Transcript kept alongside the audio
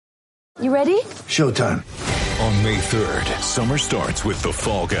You ready? Showtime. On May 3rd, summer starts with The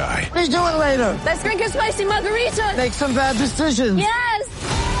Fall Guy. Let's do it later. Let's drink a spicy margarita. Make some bad decisions. Yes.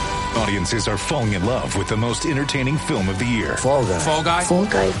 Audiences are falling in love with the most entertaining film of the year. Fall Guy. Fall Guy? Fall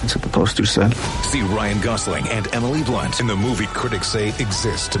Guy. That's what the poster said. See Ryan Gosling and Emily Blunt in the movie critics say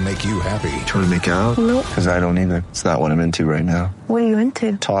exists to make you happy. Trying to make it out? Nope. Because I don't either. It's not what I'm into right now. What are you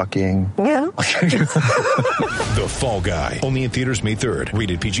into? Talking. Yeah. The Fall Guy. Only in theaters May 3rd.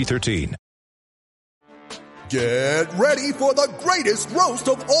 Rated PG-13. Get ready for the greatest roast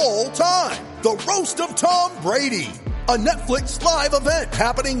of all time. The Roast of Tom Brady. A Netflix live event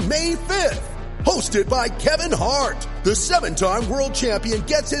happening May 5th. Hosted by Kevin Hart. The 7-time world champion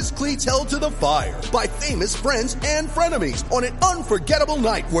gets his cleats held to the fire by famous friends and frenemies on an unforgettable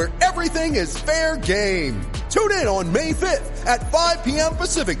night where everything is fair game. Tune in on May 5th at 5 p.m.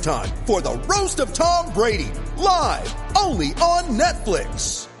 Pacific time for the Roast of Tom Brady. Live only on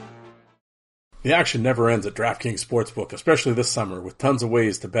Netflix. The action never ends at DraftKings Sportsbook, especially this summer. With tons of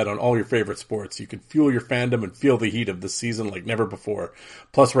ways to bet on all your favorite sports, you can fuel your fandom and feel the heat of the season like never before.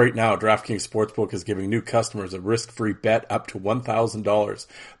 Plus, right now, DraftKings Sportsbook is giving new customers a risk-free bet up to $1,000.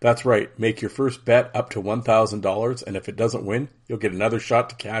 That's right, make your first bet up to $1,000, and if it doesn't win, you'll get another shot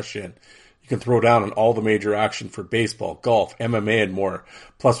to cash in. You can throw down on all the major action for baseball, golf, MMA, and more.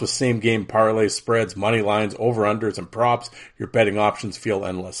 Plus, with same-game parlays, spreads, money lines, over-unders, and props, your betting options feel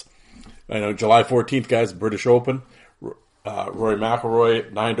endless. I know July 14th, guys, British Open. Rory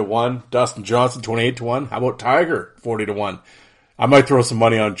McIlroy 9-1, Dustin Johnson 28-1. How about Tiger 40-1? I might throw some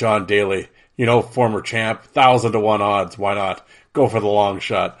money on John Daly. You know, former champ, 1,000-1 odds. Why not? Go for the long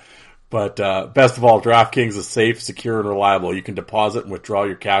shot. But best of all, DraftKings is safe, secure, and reliable. You can deposit and withdraw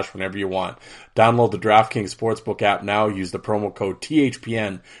your cash whenever you want. Download the DraftKings Sportsbook app now. Use the promo code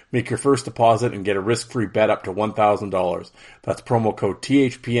THPN. Make your first deposit and get a risk-free bet up to $1,000. That's promo code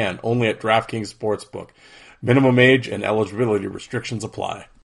THPN, only at DraftKings Sportsbook. Minimum age and eligibility restrictions apply.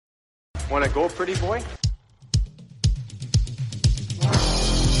 Want to go, pretty boy?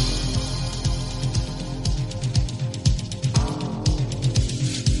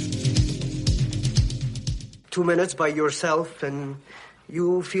 Two minutes by yourself and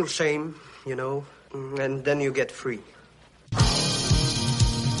you feel shame, you know, and then you get free.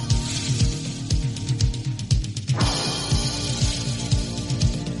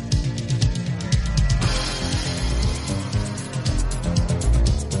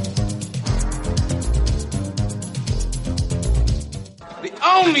 The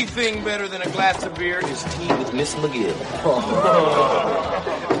only thing better than a glass of beer is tea with Miss McGill.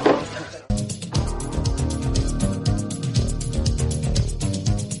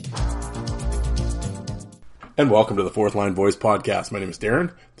 And welcome to the Fourth Line Boys podcast. My name is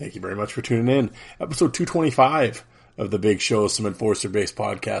Darren. Thank you very much for tuning in. Episode 225 of the Big Show, some enforcer-based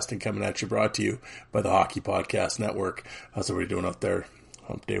podcasting coming at you, brought to you by the Hockey Podcast Network. How's everybody doing out there?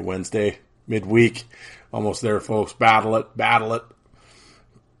 Hump Day Wednesday, midweek. Almost there, folks. Battle it.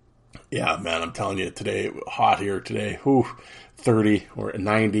 Yeah, man, I'm telling you, today, hot here today. 30 or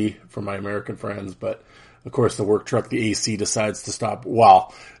 90 for my American friends, but of course, the work truck, the AC, decides to stop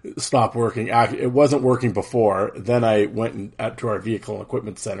working. It wasn't working before. Then I went to our vehicle and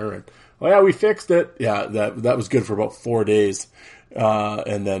equipment center and, we fixed it. Yeah, that was good for about 4 days.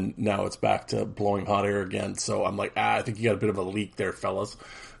 And then now it's back to blowing hot air again. So I'm like, I think you got a bit of a leak there, fellas.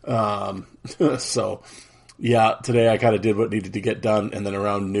 So yeah, today I kind of did what needed to get done. And then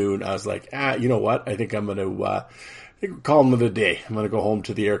around noon, I was like, you know what? I think I'm going to, call it a day. I'm going to go home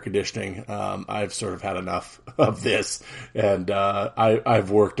to the air conditioning. I've sort of had enough of this, and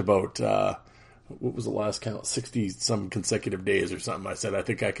I've worked about what was the last count? 60 some consecutive days or something. I said I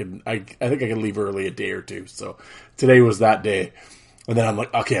think I can leave early a day or two. So today was that day, and then I'm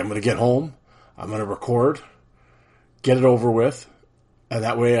like, okay, I'm going to get home. I'm going to record, get it over with, and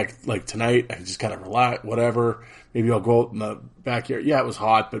that way, tonight, I can just kind of relax, whatever. Maybe I'll go out in the backyard. Yeah, it was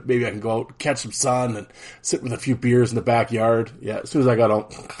hot, but maybe I can go out, catch some sun, and sit with a few beers in the backyard. Yeah, as soon as I got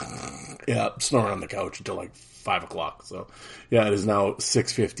out, snoring on the couch until like 5 o'clock. So, yeah, it is now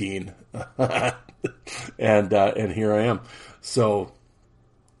 6:15, and here I am. So,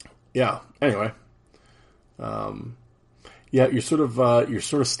 yeah. Anyway, you're sort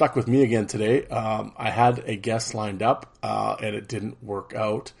of stuck with me again today. I had a guest lined up, and it didn't work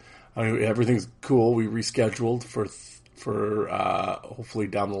out. I mean, everything's cool. We rescheduled for hopefully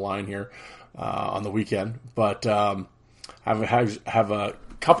down the line here on the weekend. But I have a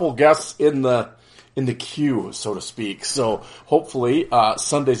couple guests in the queue, so to speak. So hopefully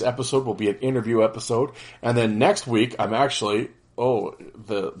Sunday's episode will be an interview episode, and then next week I'm actually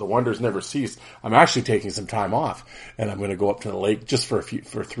the wonders never cease. I'm actually taking some time off, and I'm going to go up to the lake just for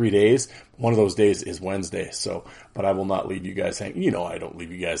 3 days. One of those days is Wednesday. So, but I will not leave you guys hanging. You know, I don't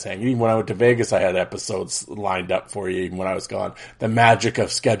leave you guys hanging. Even when I went to Vegas, I had episodes lined up for you. Even when I was gone, the magic of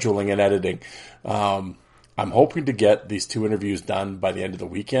scheduling and editing. I'm hoping to get these 2 interviews done by the end of the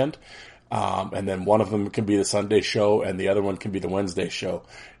weekend. And then one of them can be the Sunday show and the other one can be the Wednesday show,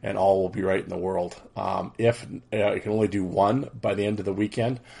 and all will be right in the world. If I can only do one by the end of the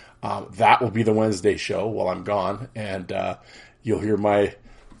weekend, that will be the Wednesday show while I'm gone, and you'll hear my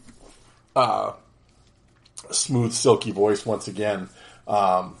smooth, silky voice once again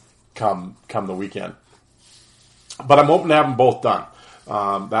come the weekend. But I'm hoping to have them both done.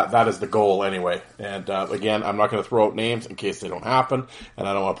 That is the goal anyway. And, again, I'm not going to throw out names in case they don't happen, and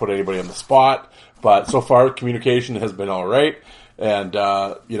I don't want to put anybody on the spot, but so far communication has been all right. And,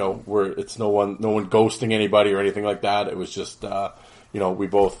 it's no one ghosting anybody or anything like that. It was just, we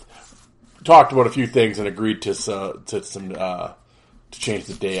both talked about a few things and agreed to change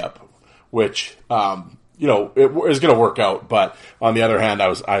the day up, which, it is going to work out. But on the other hand, I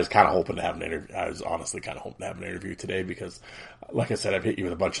was kind of hoping to have an interview. I was honestly kind of hoping to have an interview today because, like I said, I've hit you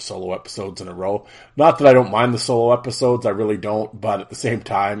with a bunch of solo episodes in a row. Not that I don't mind the solo episodes, I really don't. But at the same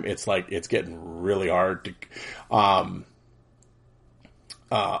time, it's like it's getting really hard to,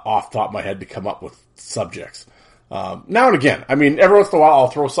 off the top of my head, to come up with subjects. Now and again, I mean, every once in a while, I'll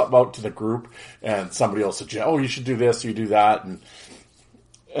throw something out to the group, and somebody will suggest, "Oh, you should do this, you do that,"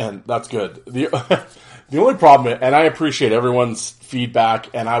 and that's good. The only problem, and I appreciate everyone's feedback,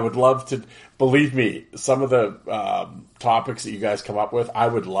 and I would love to, believe me, some of the topics that you guys come up with, I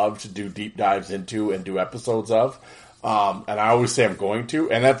would love to do deep dives into and do episodes of. And I always say I'm going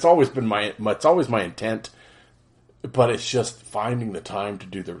to, and that's always been it's always my intent, but it's just finding the time to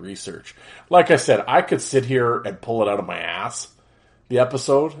do the research. Like I said, I could sit here and pull it out of my ass, the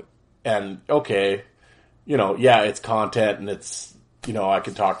episode, and okay, it's content and it's, I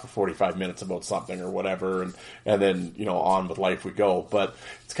can talk for 45 minutes about something or whatever, and then, on with life we go. But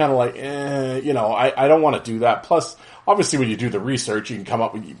it's kind of like, I don't want to do that. Plus, obviously, when you do the research, you can come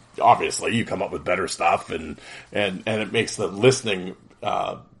up with, you come up with better stuff, and it makes the listening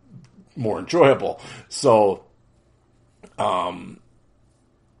more enjoyable. So,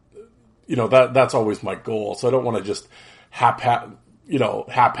 that's always my goal. So I don't want to just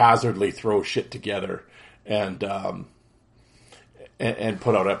haphazardly throw shit together and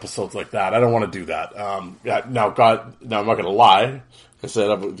put out episodes like that. I don't want to do that. Now I'm not going to lie. Like I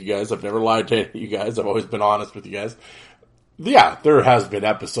said, with you guys, I've never lied to you guys. I've always been honest with you guys. Yeah, there has been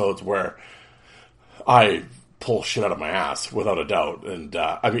episodes where I pull shit out of my ass, without a doubt. And,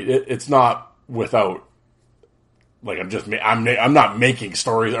 it's not without, like, I'm not making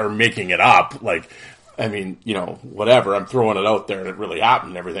stories or making it up. Like, whatever. I'm throwing it out there and it really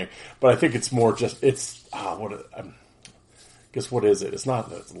happened and everything. But I think it's more just, guess what is it? It's not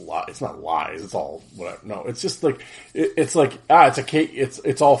lies. It's all whatever. No, it's just like it's a cake.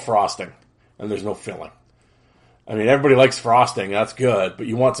 It's all frosting, and there's no filling. I mean, everybody likes frosting. That's good, but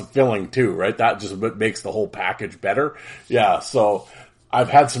you want some filling too, right? That just makes the whole package better. Yeah. So I've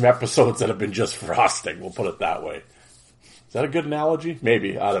had some episodes that have been just frosting. We'll put it that way. Is that a good analogy?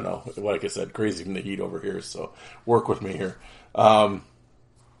 Maybe. I don't know. Like I said, crazy from the heat over here. So work with me here.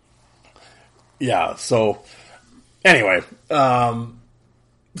 Yeah. So. Anyway, cause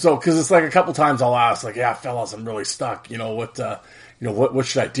it's like a couple times I'll ask, like, yeah, fellas, I'm really stuck. What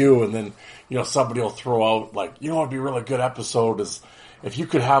should I do? And then, somebody will throw out, like, what'd be a really good episode is if you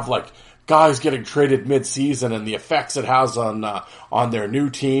could have, like, guys getting traded mid-season and the effects it has on their new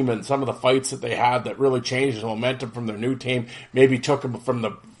team and some of the fights that they had that really changed the momentum from their new team, maybe took them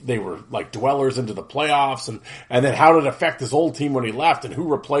from they were like dwellers into the playoffs, and then how did it affect his old team when he left and who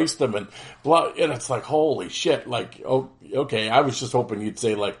replaced them and blah, and it's like, holy shit, like, oh, okay, I was just hoping you'd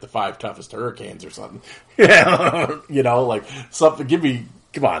say like the 5 toughest hurricanes or something. Like something,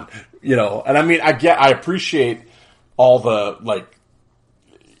 come on, and I appreciate all the,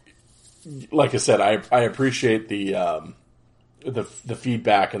 like I said, I appreciate the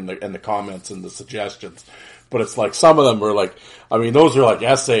feedback and the comments and the suggestions, but it's like some of them are like, those are like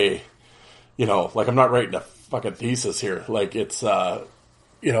essay, like I'm not writing a fucking thesis here. Like it's, when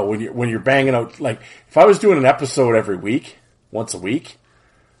you're banging out, like if I was doing an episode every week, once a week,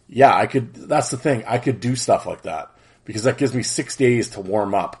 yeah, I could, that's the thing. I could do stuff like that because that gives me 6 days to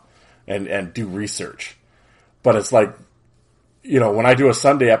warm up and do research. But it's like, when I do a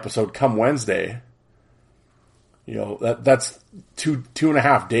Sunday episode come Wednesday, that's two and a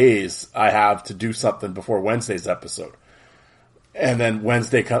half days I have to do something before Wednesday's episode. And then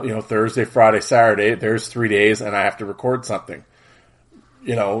Wednesday, Thursday, Friday, Saturday, there's 3 days and I have to record something.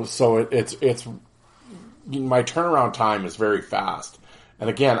 so it's my turnaround time is very fast. And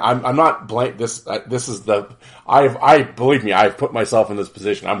again, I'm not blame this. This is I believe me, I've put myself in this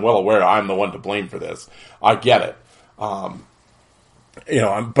position. I'm well aware I'm the one to blame for this. I get it.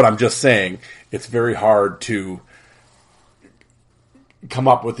 But I'm just saying it's very hard to come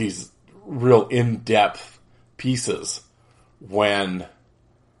up with these real in-depth pieces when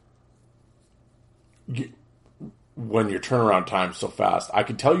your turnaround time's so fast. I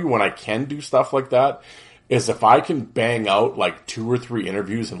can tell you when I can do stuff like that is if I can bang out like 2 or 3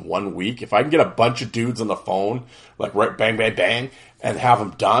 interviews in 1 week. If I can get a bunch of dudes on the phone, like right bang, bang, bang, and have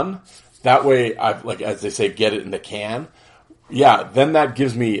them done, that way I've, like, as they say, get it in the can. Yeah, then that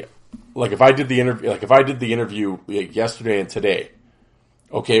gives me, like, if I did the interview yesterday and today,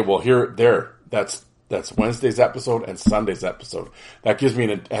 okay, well that's Wednesday's episode and Sunday's episode. That gives me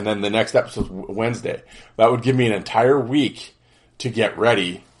and then the next episode's Wednesday. That would give me an entire week to get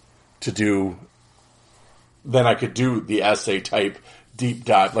ready to do. Then I could do the essay type deep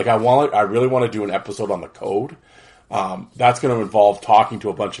dive. Like I really want to do an episode on the code. That's going to involve talking to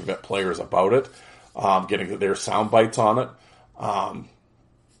a bunch of players about it, getting their sound bites on it. And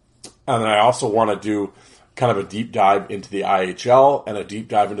then I also want to do kind of a deep dive into the IHL and a deep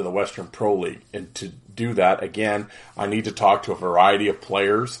dive into the Western Pro League. And to do that, again, I need to talk to a variety of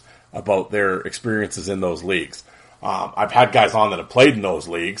players about their experiences in those leagues. I've had guys on that have played in those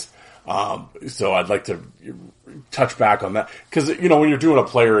leagues. So I'd like to touch back on that. Because, when you're doing a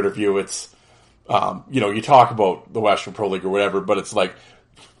player interview, it's, you talk about the Western Pro League or whatever, but it's like,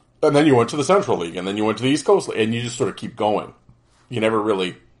 and then you went to the Central League, and then you went to the East Coast League, and you just sort of keep going. You never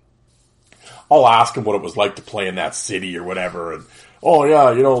really, I'll ask him what it was like to play in that city or whatever, and, oh yeah,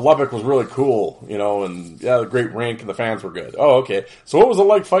 Lubbock was really cool, and yeah, the great rink and the fans were good. Oh, okay. So what was it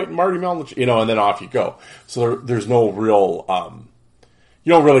like fighting Marty Melnick? And then off you go. So there's no real,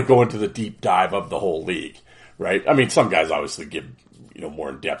 you don't really go into the deep dive of the whole league, right? I mean, some guys obviously give, more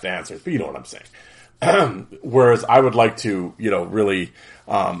in-depth answers, but you know what I'm saying. Whereas I would like to, really,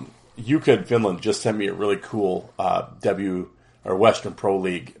 UCAD Finland just sent me a really cool, Western Pro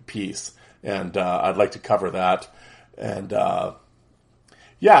League piece. And, I'd like to cover that. And,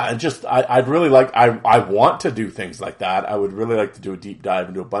 and just, I'd really like, I want to do things like that. I would really like to do a deep dive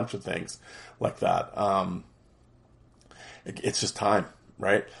into a bunch of things like that. It's just time.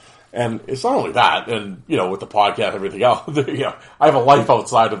 Right. And it's not only that, and, with the podcast and everything else, I have a life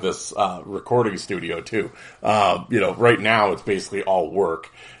outside of this, recording studio too. Right now it's basically all work.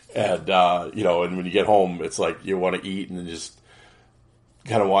 And, and when you get home, it's like you want to eat and then just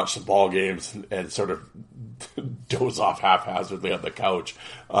kind of watch some ball games and sort of doze off haphazardly on the couch.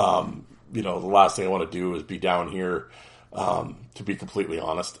 The last thing I want to do is be down here, to be completely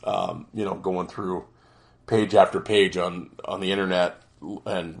honest, going through page after page on the internet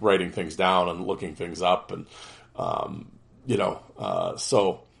and writing things down and looking things up. And,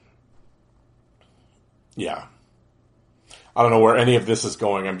 so yeah, I don't know where any of this is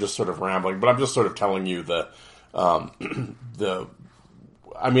going. I'm just sort of rambling, but I'm just sort of telling you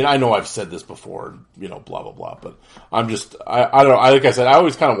I mean, I know I've said this before, blah, blah, blah, but I'm just, I don't know. Like I said, I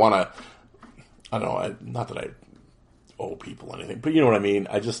always kind of want to, I don't know, not that I owe people anything, but you know what I mean?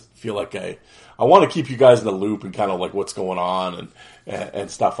 I just feel like I want to keep you guys in the loop and kind of like what's going on and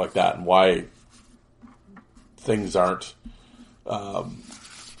stuff like that and why things aren't,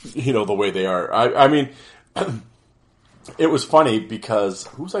 the way they are. I mean, it was funny because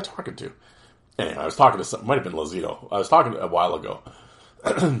who was I talking to? Anyway, I was talking to some, might have been Lazito. I was talking a while ago.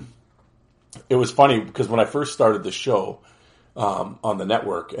 It was funny because when I first started the show, on the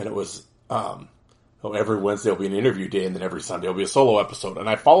network, and it was, every Wednesday will be an interview day, and then every Sunday will be a solo episode. And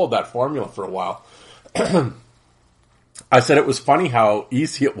I followed that formula for a while. I said it was funny how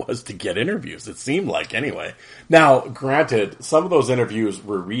easy it was to get interviews. It seemed like, anyway. Now, granted, some of those interviews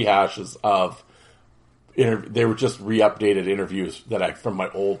were rehashes of, they were just re-updated interviews from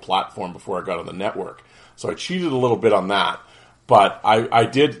my old platform before I got on the network. So I cheated a little bit on that. But I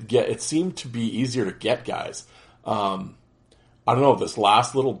did get, it seemed to be easier to get guys. I don't know, this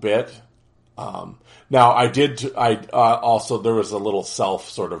last little bit. Now also, there was a little self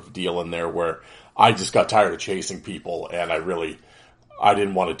sort of deal in there where I just got tired of chasing people, and I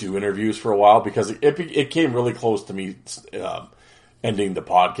didn't want to do interviews for a while because it came really close to me, ending the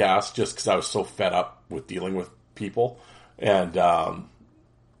podcast just because I was so fed up with dealing with people. And, and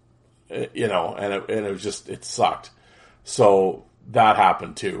it was just, it sucked. So that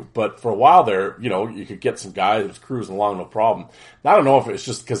happened too. But for a while there, you could get some guys that was cruising along, no problem. And I don't know if it's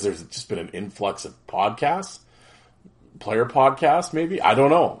just because there's just been an influx of podcasts, player podcasts, maybe. I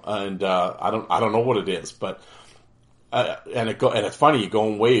don't know. And, I don't know what it is, but and it's funny, you go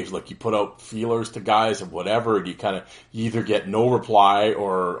in waves, like you put out feelers to guys and whatever, and you either get no reply,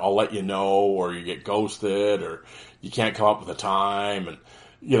 or I'll let you know, or you get ghosted, or you can't come up with a time, and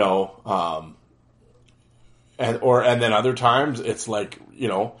and then other times it's like,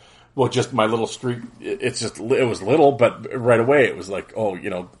 well, just my little streak, it was little, but right away it was like,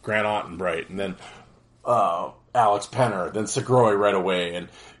 Grant Ottenbright, and then Alex Penner, then Segroy right away, and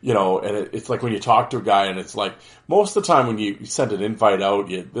it's like when you talk to a guy, and it's like most of the time when you send an invite out,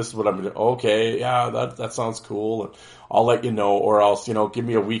 this is what I'm doing. Okay, yeah, that sounds cool, and I'll let you know, or else give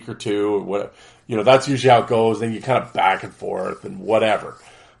me a week or two, or what, that's usually how it goes. Then you kind of back and forth and whatever.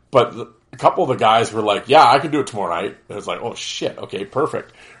 But a couple of the guys were like, yeah, I can do it tomorrow night. And it's like, oh shit, okay,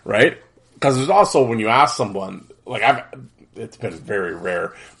 perfect, right? Because there's also when you ask someone, like it's been very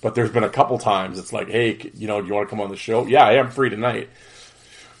rare, but there's been a couple times it's like, hey, do you want to come on the show? Yeah, I am free tonight.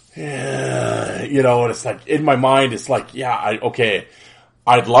 Yeah, and it's like, in my mind, it's like, yeah,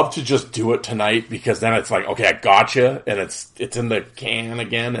 I'd love to just do it tonight, because then it's like, okay, I gotcha, and it's in the can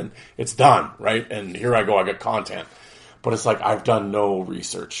again, and it's done, right? And here I go, I got content. But it's like, I've done no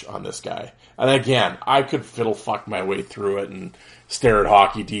research on this guy. And again, I could fiddle fuck my way through it and stare at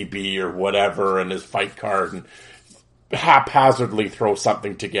Hockey DB or whatever and his fight card and haphazardly throw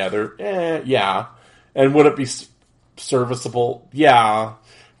something together. Yeah. And would it be serviceable? Yeah.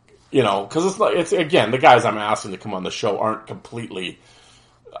 Because it's again, the guys I'm asking to come on the show aren't completely...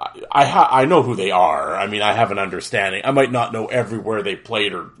 I know who they are. I mean, I have an understanding. I might not know everywhere they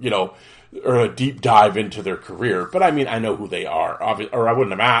played, or a deep dive into their career, but I mean, I know who they are, or I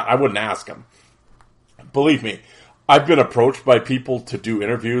wouldn't ask them. Believe me, I've been approached by people to do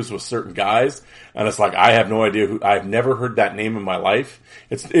interviews with certain guys, and it's like, I have no idea who. I've never heard that name in my life.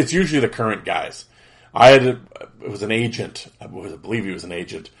 It's usually the current guys. It was an agent. I believe he was an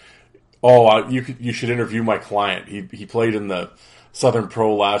agent. Oh, you should interview my client. He played in the Southern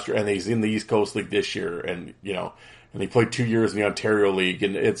Pro last year, and he's in the East Coast League this year, and and he played 2 years in the Ontario League,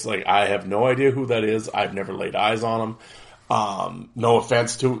 and it's like, I have no idea who that is. I've never laid eyes on him. No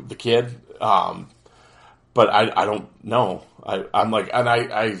offense to the kid, but I don't know. I'm like, and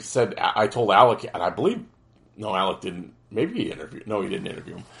I told Alec, and I believe, no, Alec didn't, maybe he interviewed, no, he didn't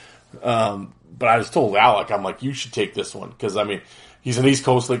interview him. But I just told Alec, I'm like, you should take this one, because I mean, he's an East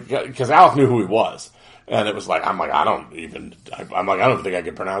Coast League, because Alec knew who he was. And it was like, I don't think I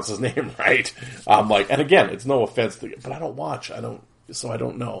can pronounce his name right. I'm like, and again, it's no offense to, but I don't watch. I don't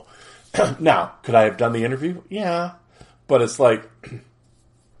know. Now, could I have done the interview? Yeah. But it's like,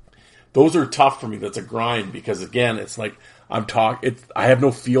 those are tough for me. That's a grind, because again, it's like, I have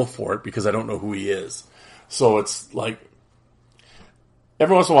no feel for it because I don't know who he is. So it's like,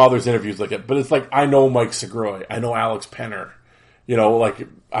 every once in a while there's interviews like it, but it's like, I know Mike Segroy. I know Alex Penner. Like,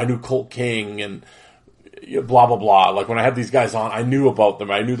 I knew Colt King and blah, blah, blah. Like, when I had these guys on, I knew about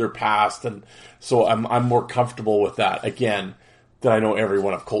them. I knew their past. And so I'm more comfortable with that. Again, did I know every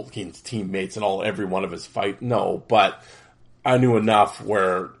one of Colt King's teammates and every one of his fight? So I knew enough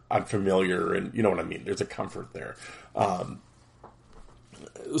where I'm familiar, and you know what I mean? There's a comfort there.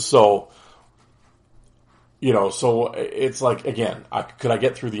 So it's like, again, could I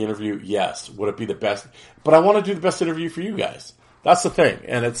get through the interview? Yes. Would it be the best? But I want to do the best interview for you guys. That's the thing.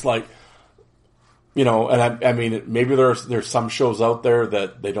 And it's like, and I mean, maybe there's some shows out there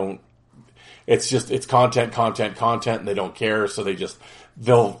that they don't, it's content, and they don't care. So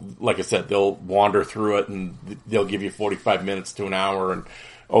like I said, they'll wander through it, and they'll give you 45 minutes to an hour, and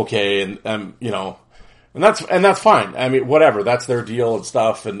okay. And that's fine. I mean, whatever, that's their deal and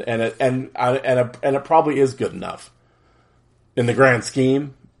stuff. And it probably is good enough in the grand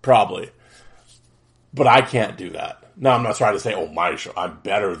scheme, probably, but I can't do that. Now, I'm not trying to say, oh, my show, I'm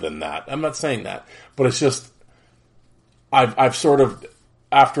better than that. I'm not saying that. But it's just, I've sort of,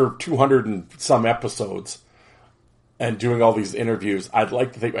 after 200 and some episodes and doing all these interviews, I'd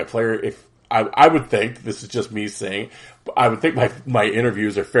like to think my player, I would think, this is just me saying, but I would think my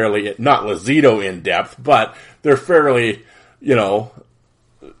interviews are fairly, not Lazito in depth, but they're fairly,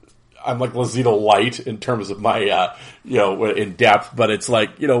 I'm like Lazito light in terms of my, in depth, but it's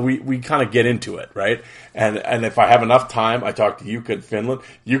like, we kind of get into it, right? And if I have enough time, I talk to Jukka in Finland.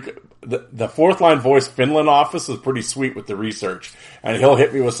 The fourth line voice Finland office is pretty sweet with the research, and he'll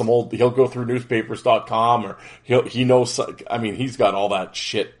hit me with he'll go through newspapers.com, or he knows, I mean, he's got all that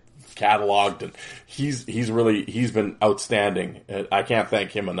shit cataloged, and he's been outstanding. I can't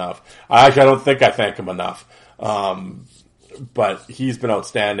thank him enough. I don't think I thank him enough. But he's been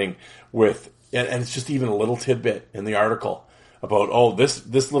outstanding with, and it's just even a little tidbit in the article about,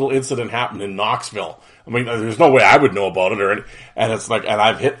 this little incident happened in Knoxville. I mean, there's no way I would know about it, and it's like, and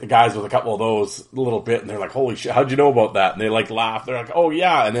I've hit the guys with a couple of those a little bit, and they're like, holy shit, how'd you know about that? And they like laugh. They're like, oh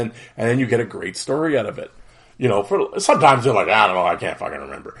yeah, and then you get a great story out of it. For sometimes they're like, I don't know, I can't fucking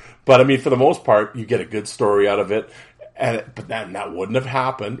remember. But I mean, for the most part, you get a good story out of it. But that wouldn't have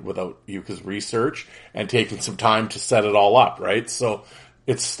happened without Yuka's research and taking some time to set it all up, right? So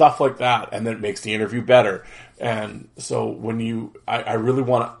it's stuff like that, and then it makes the interview better. And so when I really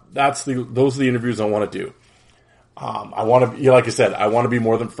want to, those are the interviews I want to do. I want to, like I said, I want to be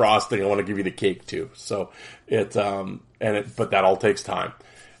more than frosting. I want to give you the cake too. So but that all takes time.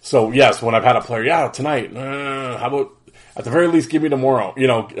 So yes, when I've had a player, tonight, how about, at the very least, give me tomorrow.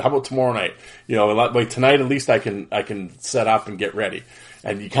 How about tomorrow night? Like tonight, at least I can set up and get ready.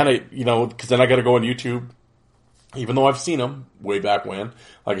 And you kind of, because then I got to go on YouTube. Even though I've seen them way back when,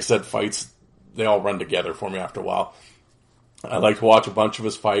 like I said, fights, they all run together for me after a while. I like to watch a bunch of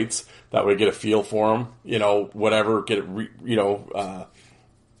his fights. That way I get a feel for him, whatever, get it,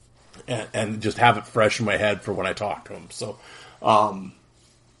 and just have it fresh in my head for when I talk to him. So,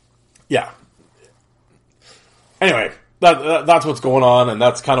 yeah. Anyway, that's what's going on, and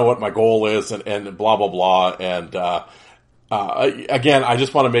that's kind of what my goal is, and blah, blah, blah. And, again, I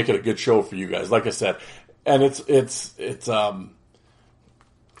just want to make it a good show for you guys. Like I said, and there's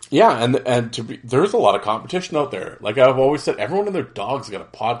a lot of competition out there. Like I've always said, everyone and their dog's got a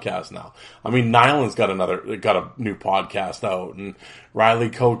podcast now. I mean, Nyland's got a new podcast out, and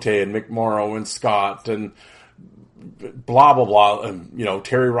Riley Cote and Mick Morrow and Scott and blah, blah, blah. And,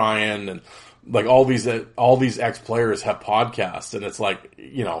 Terry Ryan and like all these ex-players have podcasts, and it's like,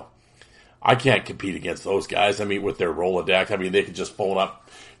 I can't compete against those guys. I mean, with their Rolodex, I mean, they could just phone up,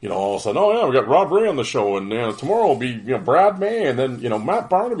 all of a sudden, oh yeah, we got Rod Ray on the show, and tomorrow will be, Brad May, and then, Matt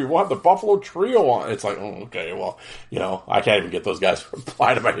Barnaby will have the Buffalo Trio on. It's like, oh, okay, well, I can't even get those guys to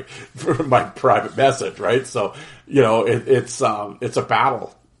reply to my private message, right? So, it's a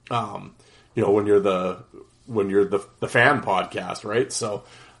battle, when you're the fan podcast, right? So,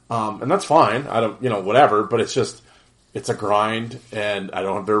 and that's fine. I don't, whatever, but it's a grind, and I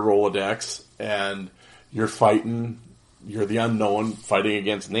don't have their Rolodex, and you're the unknown fighting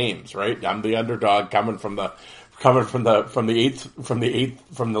against names, right? I'm the underdog coming from lane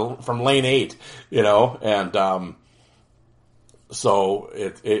 8, and, so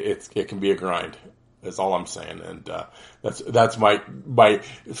it can be a grind. That's all I'm saying. And, that's my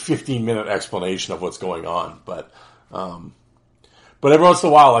 15-minute explanation of what's going on. But every once in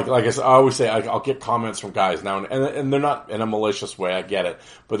a while, like I always say, I'll get comments from guys now, and they're not in a malicious way. I get it,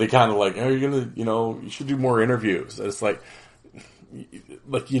 but they kind of like, oh, you're gonna, you should do more interviews. And it's like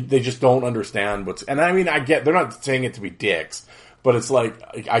they just don't understand what's. And I mean, I get they're not saying it to be dicks, but it's like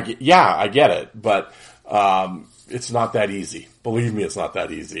I get it, but it's not that easy. Believe me, it's not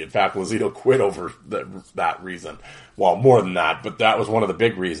that easy. In fact, Lazito quit over that reason. Well, more than that, but that was one of the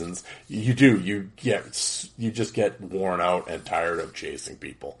big reasons. You just get worn out and tired of chasing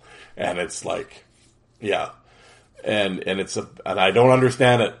people. And it's like, yeah. And I don't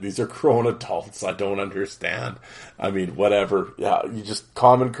understand it. These are grown adults. I don't understand. I mean, whatever. Yeah,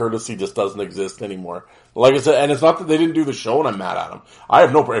 common courtesy just doesn't exist anymore. Like I said, and it's not that they didn't do the show and I'm mad at them.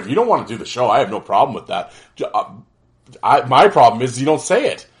 If you don't want to do the show, I have no problem with that. My problem is you don't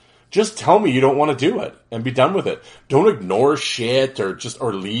say it. Just tell me you don't want to do it and be done with it. Don't ignore shit or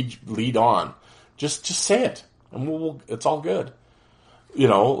lead on. Just say it, and it's all good.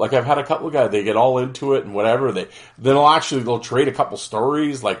 Like I've had a couple of guys, they get all into it and whatever. They'll trade a couple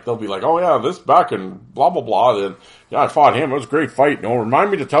stories. Like they'll be like, oh yeah, this back and blah blah blah. Then I fought him. It was a great fight.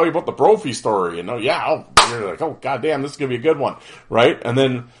 Remind me to tell you about the Brophy story. And you're like, oh goddamn, this is gonna be a good one, right? And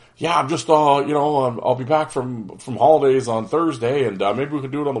then. Yeah, I'm just, I'll be back from holidays on Thursday, and maybe we can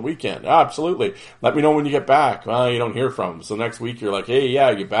do it on the weekend. Yeah, absolutely. Let me know when you get back. Well, you don't hear from them. So next week you're like, hey,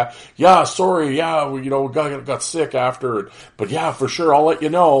 yeah, you back? Yeah, sorry, yeah, we got sick after. But yeah, for sure, I'll let you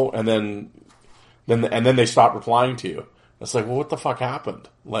know. And then they stop replying to you. It's like, well, what the fuck happened?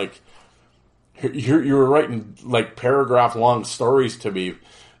 Like, you were writing like paragraph long stories to me.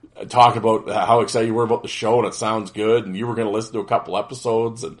 Talk about how excited you were about the show and it sounds good, and you were going to listen to a couple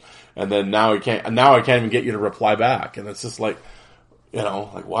episodes, and then now I can't even get you to reply back, and it's just like,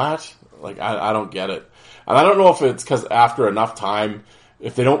 like what? Like I don't get it, and I don't know if it's because after enough time,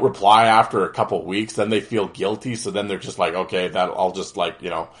 if they don't reply after a couple of weeks, then they feel guilty, so then they're just like, okay, I'll just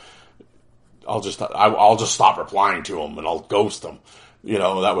I'll just stop replying to them and I'll ghost them,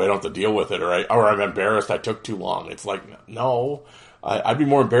 that way I don't have to deal with it, or I'm embarrassed I took too long. It's like, no. I'd be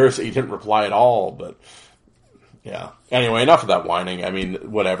more embarrassed that you didn't reply at all, but Yeah. Anyway, enough of that whining. I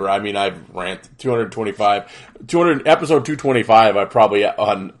mean, whatever. I mean, I've ranted episode 225. I probably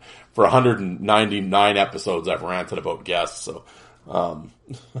for 199 episodes I've ranted about guests. So,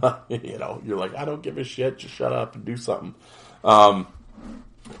 you're like, I don't give a shit. Just shut up and do something. I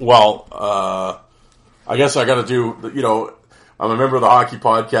guess I got to do. I'm a member of the Hockey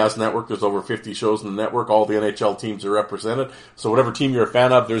Podcast Network. There's over 50 shows in the network. All the NHL teams are represented. So whatever team you're a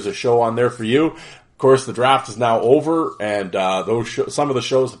fan of, there's a show on there for you. Of course, the draft is now over, and some of the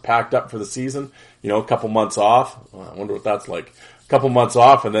shows have packed up for the season. A couple months off. I wonder what that's like. A couple months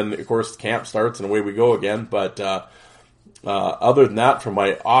off, and then, of course, camp starts, and away we go again. But other than that, from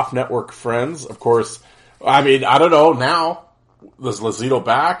my off-network friends, of course, I mean, I don't know now. Is Lazito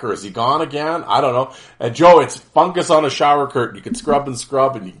back, or is he gone again? I don't know. And Joe, it's fungus on a shower curtain. You can scrub, and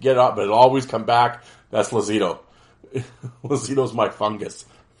you can get up, but it'll always come back. That's Lazito. Lazito's my fungus.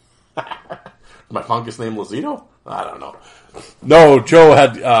 My fungus named Lazito? I don't know. No, Joe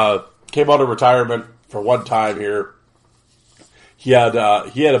had came out of retirement for one time here. He had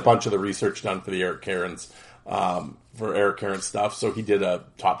a bunch of the research done for the Eric Cairns for Eric Cairns stuff, so he did a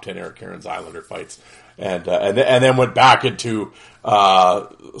top 10 Eric Cairns Islander fights. And then went back into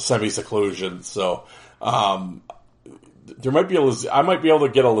semi-seclusion. So there might be I might be able to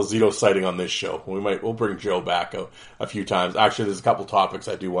get a Lazito sighting on this show. We'll bring Joe back a few times. Actually, there's a couple topics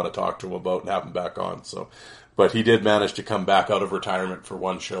I do want to talk to him about and have him back on. So, but he did manage to come back out of retirement for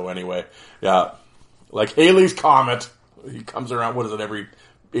one show anyway. Yeah, like Halley's Comet. He comes around. What is it? Every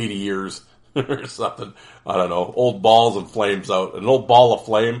 80 years or something. I don't know. Old balls and flames out. An old ball of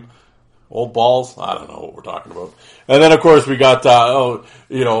flame. Old balls? I don't know what we're talking about. And then, of course, we got,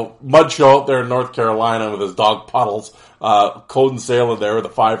 Mud Show out there in North Carolina with his dog Puddles. Code and Sailor there with the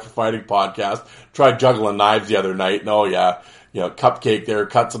Five for Fighting podcast. Tried juggling knives the other night. And, Cupcake there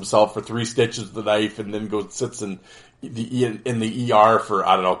cuts himself for 3 stitches with the knife and then sits in the ER for,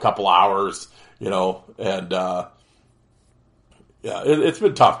 I don't know, a couple hours, and, it's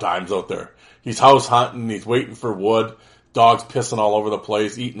been tough times out there. He's house hunting. He's waiting for wood. Dog's pissing all over the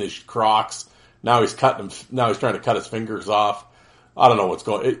place, eating his Crocs. Now he's trying to cut his fingers off. I don't know what's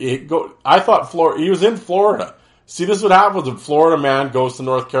going. I thought he was in Florida. See, this is what happens when Florida man goes to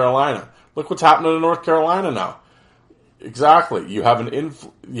North Carolina. Look what's happening in North Carolina now. Exactly. You have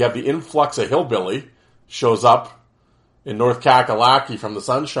the influx of hillbilly shows up in North Kakalaki from the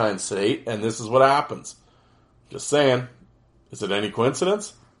Sunshine State, and this is what happens. Just saying. Is it any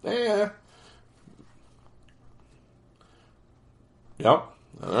coincidence? Yeah. Yep.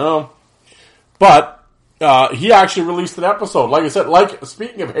 I don't know. But he actually released an episode. Like I said,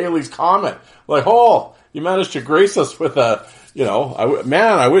 speaking of Halley's Comet, you managed to grace us with I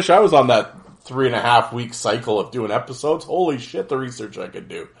wish I was on that 3.5 week cycle of doing episodes. Holy shit, the research I could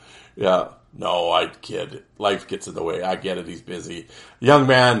do. Yeah. No, I kid. Life gets in the way. I get it. He's busy. Young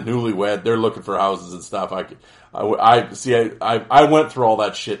man, newlywed. They're looking for houses and stuff. I went through all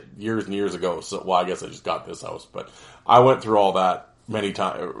that shit years and years ago. So, I guess I just got this house, but I went through all that many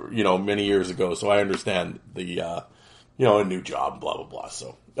years ago. So I understand the, a new job, blah, blah, blah.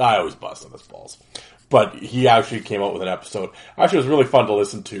 So I always bust on his balls. But he actually came out with an episode. Actually, it was really fun to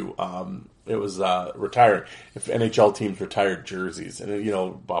listen to. It was retiring. If NHL teams retired jerseys,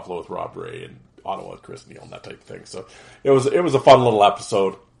 and Buffalo with Rob Ray and Ottawa with Chris Neal and that type of thing. So it was a fun little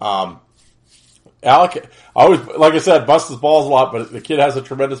episode. Alec, like I said, busts his balls a lot, but the kid has a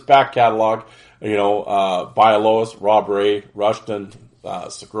tremendous back catalog. Bialois, Rob Ray, Rushton,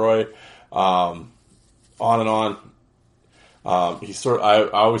 Segroy, on and on. I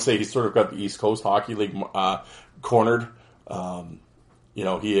always say he's sort of got the East Coast Hockey League cornered.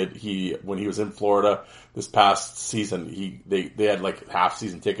 He when he was in Florida this past season, they had like half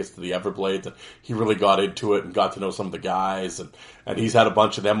season tickets to the Everblades, and he really got into it and got to know some of the guys, and he's had a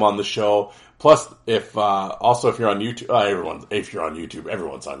bunch of them on the show. Plus, if you're on YouTube,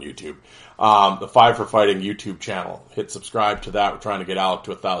 everyone's on YouTube. The Five for Fighting YouTube channel, hit subscribe to that. We're trying to get Alec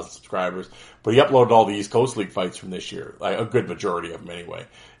to 1,000 subscribers. But he uploaded all the East Coast League fights from this year, like a good majority of them anyway.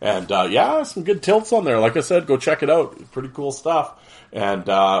 And some good tilts on there. Like I said, go check it out. Pretty cool stuff. And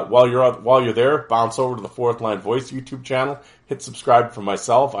while you're there, bounce over to the Fourth Line Voice YouTube channel. Hit subscribe for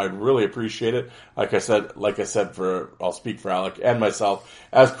myself. I'd really appreciate it. Like I said, I'll speak for Alec and myself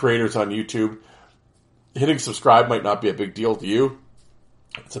as creators on YouTube. Hitting subscribe might not be a big deal to you.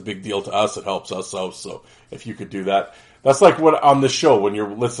 It's a big deal to us. It helps us out. So if you could do that, that's like what on the show when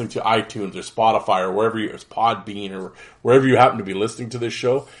you're listening to iTunes or Spotify or wherever it's Podbean or wherever you happen to be listening to this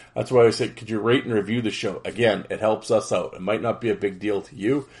show. That's why I say, could you rate and review the show? Again, it helps us out. It might not be a big deal to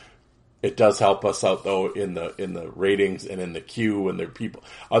you. It does help us out though in the ratings and in the queue, and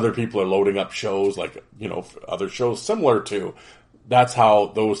other people are loading up shows like, other shows similar to. That's how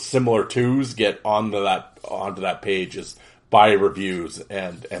those similar tos get onto that page, is by reviews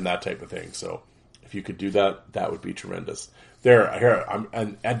and that type of thing. So if you could do that, that would be tremendous.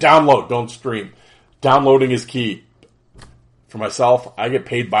 And download, don't stream. Downloading is key. For myself, I get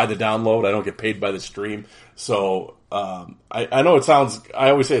paid by the download. I don't get paid by the stream. So I know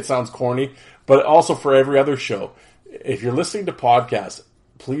I always say it sounds corny, but also for every other show, if you're listening to podcasts,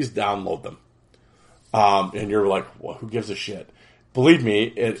 please download them. And you're like, well, who gives a shit? Believe me,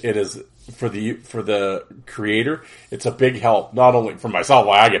 it is for the creator. It's a big help, not only for myself,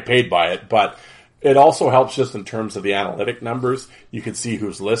 why I get paid by it, but it also helps just in terms of the analytic numbers. You can see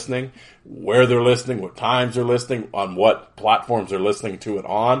who's listening, where they're listening, what times they're listening, on what platforms they're listening to it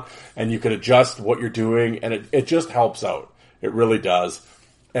on, and you can adjust what you're doing, and it just helps out. It really does.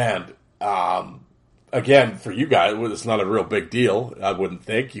 And again, for you guys, it's not a real big deal. I wouldn't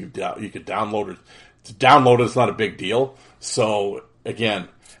think you could download it. To download it, it's not a big deal. So again,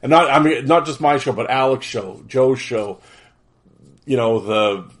 and not just my show, but Alex's show, Joe's show,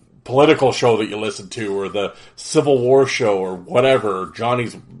 the political show that you listen to, or the Civil War show, or whatever,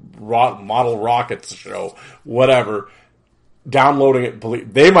 Johnny's Model Rockets show, whatever. Downloading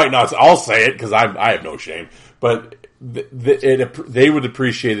it, they might not. I'll say it because I have no shame, but they would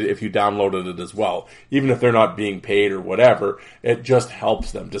appreciate it if you downloaded it as well, even if they're not being paid or whatever. It just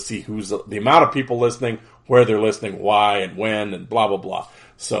helps them to see who's the amount of people listening, where they're listening, why and when, and blah blah blah.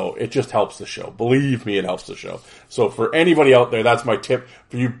 So it just helps the show. Believe me, it helps the show. So for anybody out there, that's my tip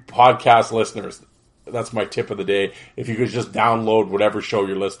for you podcast listeners. That's my tip of the day. If you could just download whatever show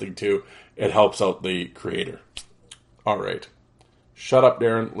you're listening to, it helps out the creator. All right. Shut up,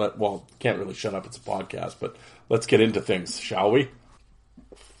 Darren. Can't really shut up. It's a podcast, but let's get into things, shall we?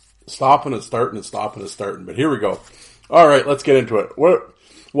 Stopping and starting and stopping and starting. But here we go. All right, let's get into it.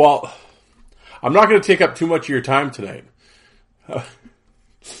 Well, I'm not going to take up too much of your time tonight.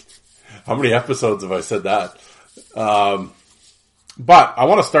 How many episodes have I said that? But I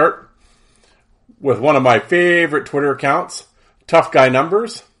want to start with one of my favorite Twitter accounts, Tough Guy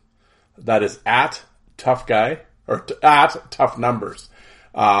Numbers. That is at Tough Guy, or at Tough Numbers.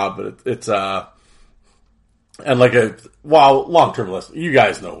 But it's and long-term list. You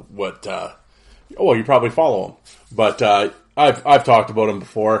guys know what, you probably follow him. But I've talked about him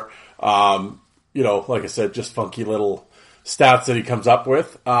before. Like I said, just funky little stats that he comes up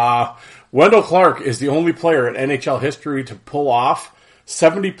with. Wendell Clark is the only player in NHL history to pull off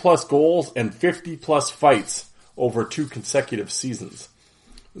 70-plus goals and 50-plus fights over 2 consecutive seasons.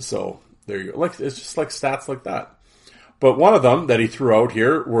 So there you go. It's just like stats like that. But one of them that he threw out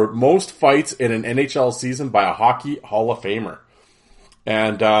here were most fights in an NHL season by a Hockey Hall of Famer.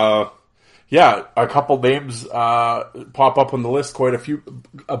 And a couple names pop up on the list quite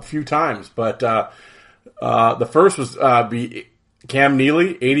a few times. But the first was be Cam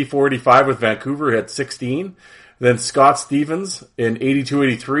Neely, 84-85 with Vancouver. He had 16. Then Scott Stevens in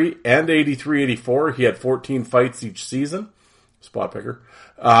 82-83 and 83-84. He had 14 fights each season. Spot picker.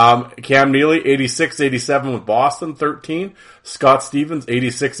 Cam Neely, 86-87 with Boston, 13. Scott Stevens,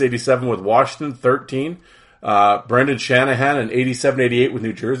 86-87 with Washington, 13. Brendan Shanahan in 87-88 with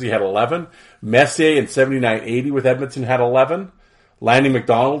New Jersey had 11. Messier in 79-80 with Edmonton had 11. Lanny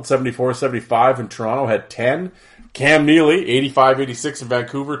McDonald, 74-75 in Toronto had 10. Cam Neely, 85-86 in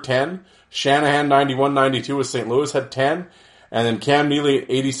Vancouver, 10. Shanahan, 91-92 with St. Louis had 10. And then Cam Neely,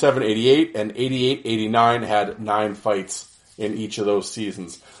 87-88 and 88-89 had 9 fights in each of those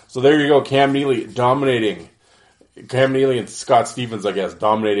seasons. So there you go, Cam Neely and Scott Stevens, I guess,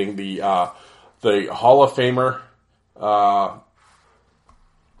 dominating the Hall of Famer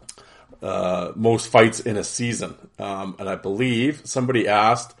most fights in a season. And I believe somebody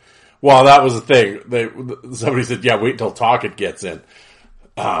asked, well, that was the thing. Somebody said, yeah, wait until Tocchet gets in.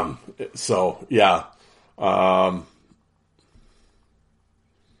 I'm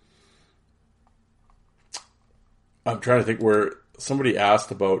trying to think where somebody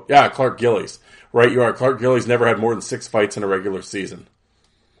asked about, Clark Gillies. Right, you are. Clark Gillies never had more than 6 fights in a regular season.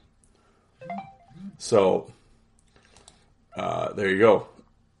 So, there you go.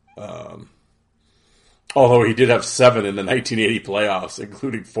 Although he did have 7 in the 1980 playoffs,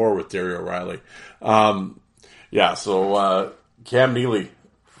 including 4 with Terry O'Reilly. Cam Neely,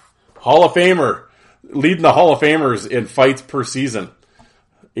 Hall of Famer, leading the Hall of Famers in fights per season.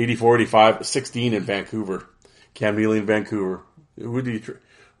 84-85, 16 in Vancouver. Cam Neely in Vancouver. Who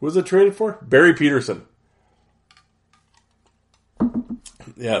was it traded for? Barry Peterson.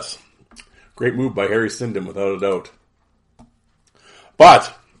 Yes. Great move by Harry Sinden, without a doubt.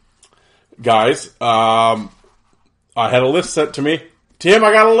 But guys, I had a list sent to me. Tim,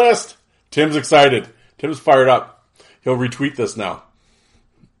 I got a list. Tim's excited. Tim's fired up. He'll retweet this now.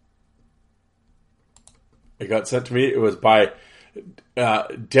 It got sent to me. It was by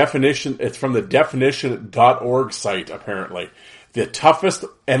Definition. It's from the definition.org site, apparently. The toughest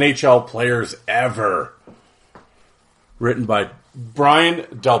NHL players ever. Written by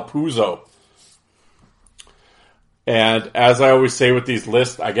Brian Del Puzzo. And as I always say with these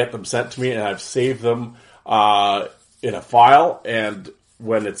lists, I get them sent to me and I've saved them in a file. And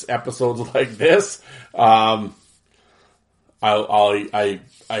when it's episodes like this, I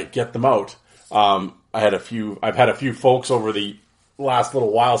get them out. I've had a few folks over the last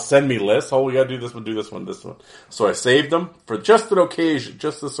little while send me lists. Oh, we gotta do this one, this one. So I saved them for just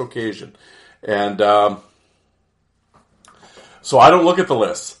this occasion. And so I don't look at the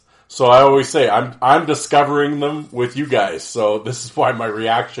lists. So I always say I'm discovering them with you guys. So this is why my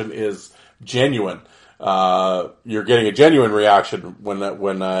reaction is genuine. You're getting a genuine reaction when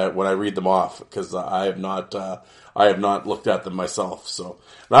I read them off, because I have not looked at them myself. So,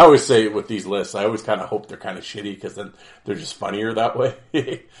 and I always say with these lists, I always kind of hope they're kind of shitty, because then they're just funnier that way.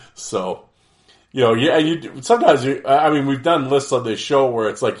 So, sometimes we've done lists on this show where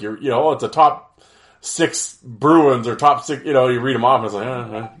it's like it's a top 6 Bruins or top 6, you read them off and it's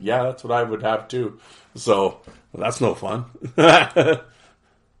like, yeah, that's what I would have too. So that's no fun.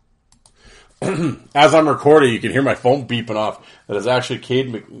 As I'm recording, you can hear my phone beeping off. That is actually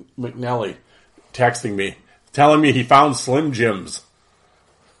Cade McNally texting me, telling me he found Slim Jims.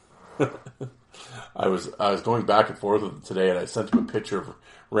 I was going back and forth with him today, and I sent him a picture of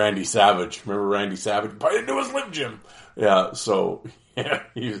Randy Savage. Remember Randy Savage? Bite into a Slim Jim. Yeah, so yeah,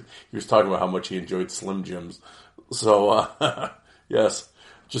 he was talking about how much he enjoyed Slim Jims. So yes,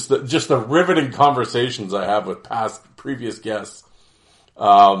 just the riveting conversations I have with previous guests.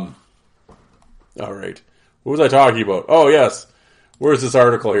 All right, what was I talking about? Oh yes, where's this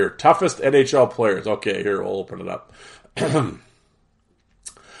article here? Toughest NHL players. Okay, here we'll open it up.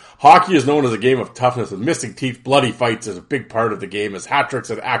 Hockey is known as a game of toughness, and missing teeth, bloody fights is a big part of the game, as hat-tricks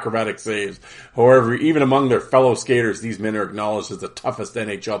and acrobatic saves. However, even among their fellow skaters, these men are acknowledged as the toughest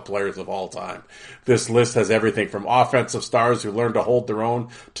NHL players of all time. This list has everything from offensive stars who learned to hold their own,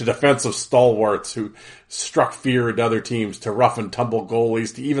 to defensive stalwarts who struck fear into other teams, to rough and tumble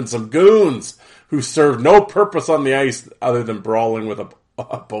goalies, to even some goons who served no purpose on the ice other than brawling with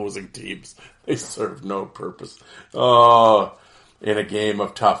opposing teams. They served no purpose. Oh, in a game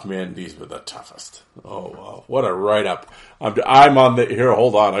of tough men, these were the toughest. Oh, wow. What a write-up. I'm on the... Here,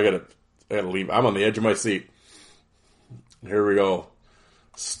 hold on. I gotta leave. I'm on the edge of my seat. Here we go.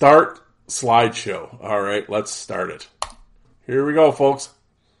 Start slideshow. All right, let's start it. Here we go, folks.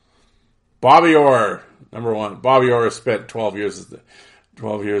 Bobby Orr, number 1. Bobby Orr has spent 12 years as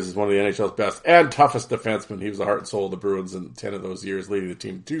one of the NHL's best and toughest defensemen. He was the heart and soul of the Bruins in 10 of those years, leading the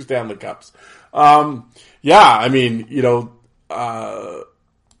team to 2 Stanley Cups. The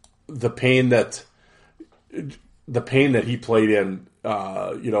pain that he played in,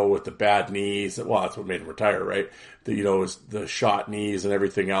 with the bad knees. Well, that's what made him retire, right? The shot knees and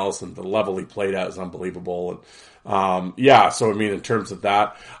everything else, and the level he played at is unbelievable. And so in terms of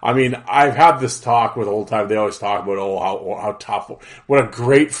that, I've had this talk with old time. They always talk about how tough, what a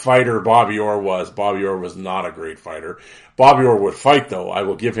great fighter Bobby Orr was. Bobby Orr was not a great fighter. Bobby Orr would fight, though. I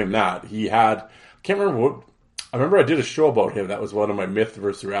will give him that. I remember I did a show about him. That was one of my myth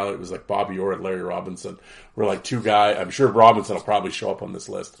versus reality. It was like Bobby Orr and Larry Robinson were like 2 guys. I'm sure Robinson will probably show up on this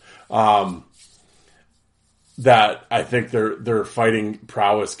list. That I think their fighting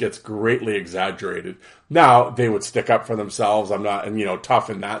prowess gets greatly exaggerated. Now, they would stick up for themselves. I'm not, tough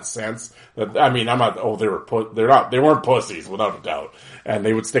in that sense. I'm not, they weren't pussies, without a doubt. And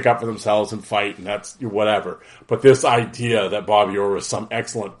they would stick up for themselves and fight, and that's whatever. But this idea that Bobby Orr was some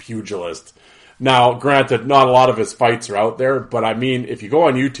excellent pugilist. Now, granted, not a lot of his fights are out there, but if you go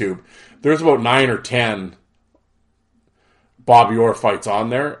on YouTube, there's about 9 or 10 Bobby Orr fights on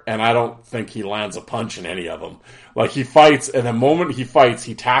there, and I don't think he lands a punch in any of them. Like, he fights, and the moment he fights,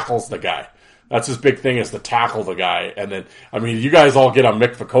 he tackles the guy. That's his big thing, is to tackle the guy. And then, you guys all get on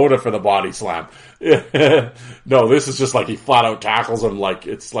Mick Vukota for the body slam. No, this is just like he flat out tackles him like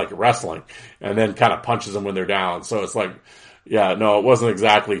it's like wrestling, and then kind of punches them when they're down. So it's like, yeah, no, it wasn't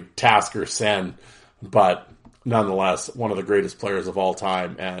exactly Tasker Sen, but nonetheless, one of the greatest players of all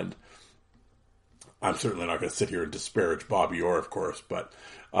time. And I'm certainly not going to sit here and disparage Bobby Orr, of course, but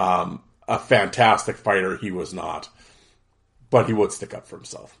a fantastic fighter he was not. But he would stick up for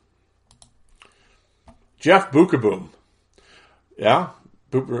himself. Jeff Bukaboom. Yeah,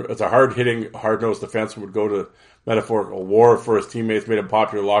 As a hard-hitting, hard-nosed defenseman, would go to metaphorical war for his teammates, made a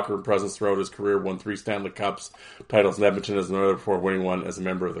popular locker room presence throughout his career, won 3 Stanley Cups titles in Edmonton as another before winning one as a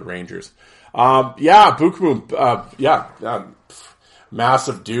member of the Rangers. Bukamu,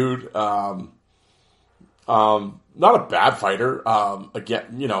 massive dude. Not a bad fighter.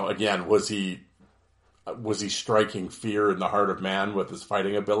 Again, was he striking fear in the heart of man with his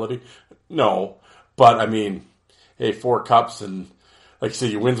fighting ability? No. But, I mean, hey, 4 cups and, like you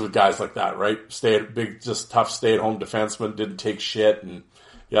said, you wins with guys like that, right? Just tough stay-at-home defenseman, didn't take shit, and,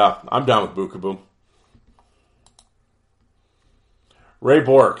 yeah, I'm down with Bukamu. Ray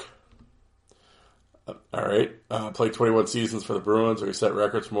Bourque. All right. Played 21 seasons for the Bruins, where he set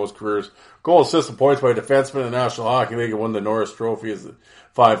records for most careers. Goal, assists, and points by a defenseman in the National Hockey League and won the Norris Trophy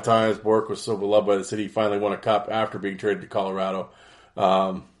 5 times. Bourque was so beloved by the city, he finally won a cup after being traded to Colorado.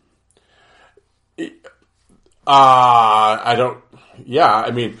 A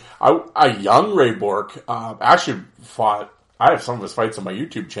young Ray Bourque actually fought. I have some of his fights on my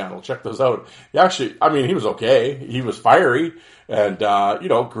YouTube channel. Check those out. He was okay. He was fiery and,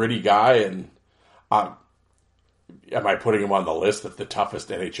 gritty guy. And am I putting him on the list of the toughest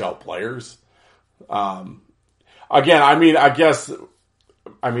NHL players? I read at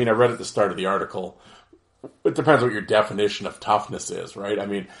the start of the article. It depends what your definition of toughness is, right? I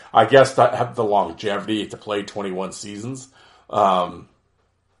mean, I guess that have the longevity to play 21 seasons,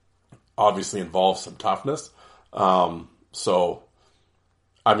 obviously involves some toughness. I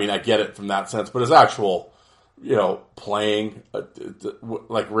get it from that sense, but his actual, playing,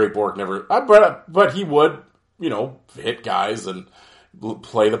 like Ray Bourque never, but he would, hit guys and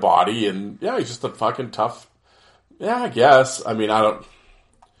play the body, and yeah, he's just a fucking tough, I guess. I don't,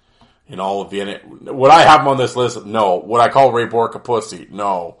 in all of the, would I have him on this list? No. Would I call Ray Bourque a pussy?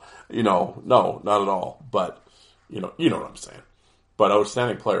 No. No, not at all. But, you know what I'm saying. But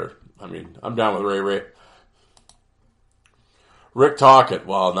outstanding player. I'm down with Ray. Rick Tocchet.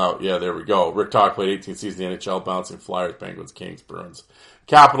 Well, no, yeah, there we go. Rick Tocchet played 18 seasons in the NHL, bouncing Flyers, Penguins, Kings, Bruins,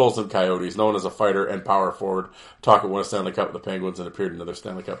 Capitals, and Coyotes. Known as a fighter and power forward, Tocchet won a Stanley Cup with the Penguins and appeared in another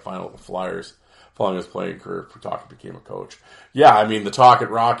Stanley Cup final with the Flyers. Following his playing career, Tocchet became a coach. Yeah, the Tocchet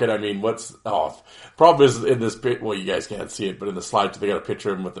Rocket, problem is in this bit, well, you guys can't see it, but in the slide, they got a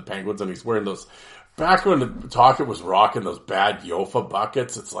picture of him with the Penguins, and he's wearing those, back when the Tocchet was rocking those bad Yofa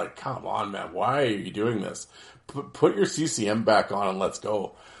buckets, it's like, come on, man, why are you doing this? Put your CCM back on and let's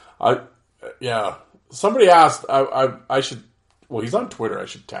go. Somebody asked, he's on Twitter, I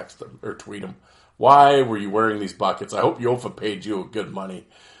should text him, or tweet him, why were you wearing these buckets? I hope Yofa paid you good money,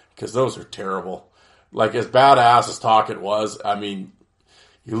 because those are terrible. Like, as badass as Tocchet was,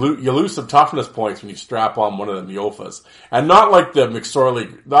 you lose some toughness points when you strap on one of them Yofas. And not like the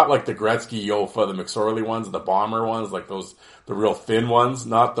McSorley, not like the Gretzky Yofa, the McSorley ones, the bomber ones, like those, the real thin ones,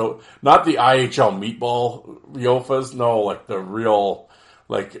 not the IHL meatball Yofas, no, like the real,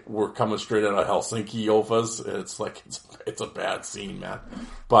 like, we're coming straight out of Helsinki Yofas. It's like, it's a bad scene, man.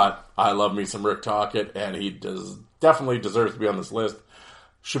 But I love me some Rick Tocchet, and he definitely deserves to be on this list.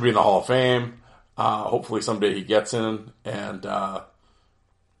 Should be in the Hall of Fame. Hopefully someday he gets in. And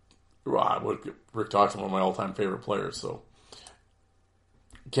Rick Tocchet's one of my all-time favorite players. So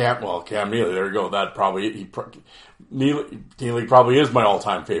Cam Neely, there you go. That probably Neely probably is my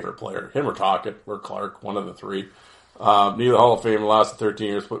all-time favorite player. Him or Tocchet or Clark, one of the three. Neely Hall of Fame lasted 13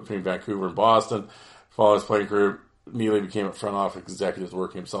 years, split between Vancouver and Boston. Following his playing career, Neely became a front office executive,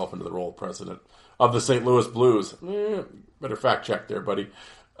 working himself into the role of president of the St. Louis Blues. Better fact check there, buddy.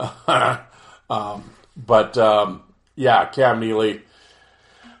 Cam Neely,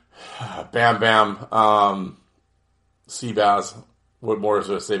 Bam Bam, Seabass. What more is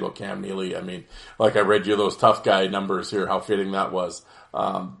there to say about Cam Neely? Like I read you those tough guy numbers here, how fitting that was.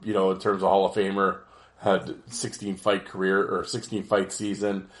 In terms of Hall of Famer, had 16 fight career or 16 fight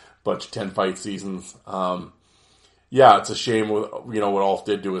season, bunch of 10 fight seasons. It's a shame what Ulf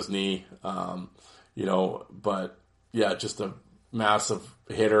did to his knee. Just a massive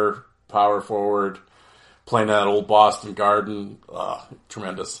hitter, power forward, playing that old Boston Garden.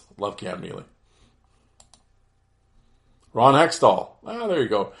 Tremendous. Love Cam Neely. Ron Hextall. There you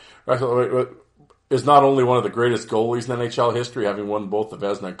go. Is not only one of the greatest goalies in NHL history, having won both the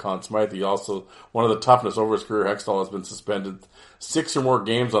Vezina and Conn Smythe, he also one of the toughest over his career. Hextall has been suspended 6 or more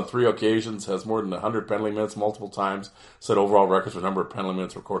games on 3 occasions, has more than 100 penalty minutes multiple times, set overall records for number of penalty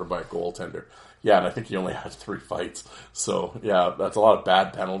minutes recorded by a goaltender. Yeah, and I think he only had 3 fights. So, yeah, that's a lot of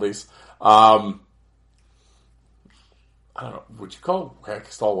bad penalties. I don't know, would you call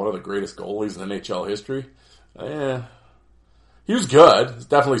Hextall one of the greatest goalies in NHL history? He was good. He's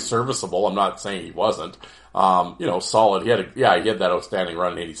definitely serviceable. I'm not saying he wasn't. Solid. He had that outstanding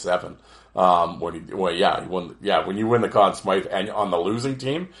run in '87. When you won. Yeah, when you win the Conn Smythe and on the losing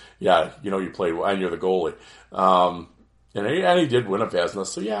team, you played well, and you're the goalie. And he did win a Vezina,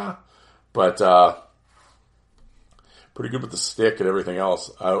 so yeah. But pretty good with the stick and everything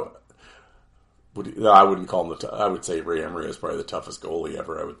else. I wouldn't call him I would say Ray Emery is probably the toughest goalie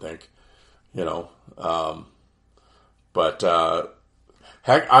ever. I would think, But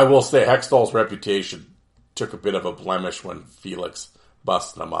I will say Hextall's reputation took a bit of a blemish when Felix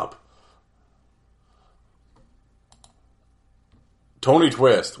busted him up. Tony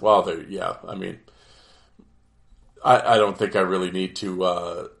Twist. Well, I mean, I don't think I really need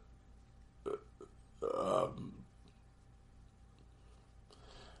to.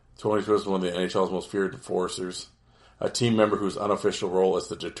 Tony Twist is one of the NHL's most feared enforcers. A team member whose unofficial role is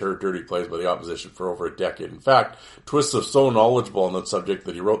to deter dirty plays by the opposition for over a decade. In fact, Twist is so knowledgeable on that subject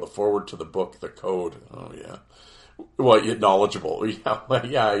that he wrote the foreword to the book, The Code. Oh, yeah. Well, knowledgeable.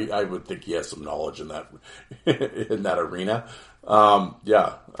 Yeah, I would think he has some knowledge in that in that arena. I'm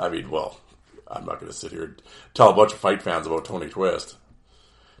not going to sit here and tell a bunch of fight fans about Tony Twist.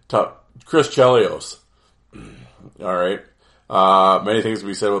 Chris Chelios. All right. Many things to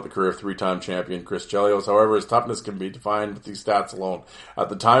be said about the career of three-time champion Chris Chelios. However, his toughness can be defined with these stats alone. At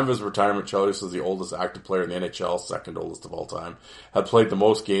the time of his retirement, Chelios was the oldest active player in the NHL, second oldest of all time. Had played the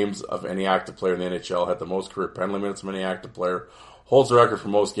most games of any active player in the NHL, had the most career penalty minutes of any active player, holds the record for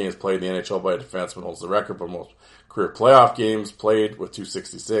most games played in the NHL by a defenseman, holds the record for most career playoff games played with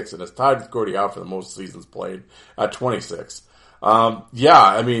 266, and is tied with Gordie Howe for the most seasons played at 26.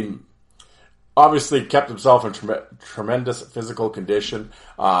 Obviously kept himself in tremendous physical condition.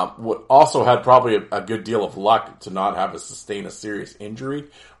 Also had probably a good deal of luck to not have to sustain a serious injury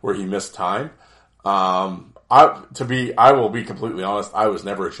where he missed time. I will be completely honest. I was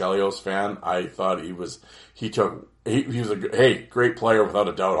never a Chelios fan. I thought he was a great player without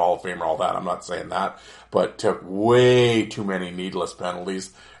a doubt, Hall of Famer, all that. I'm not saying that, but took way too many needless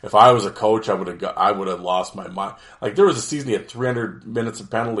penalties. If I was a coach, I would have lost my mind. Like, there was a season he had 300 minutes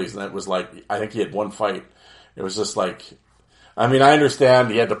of penalties, and it was like, I think he had one fight. It was just like, I mean, I understand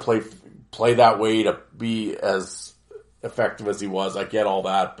he had to play that way to be as effective as he was. I get all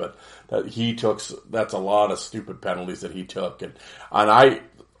that, but that's a lot of stupid penalties that he took. And I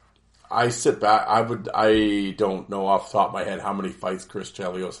sit back, I don't know off the top of my head how many fights Chris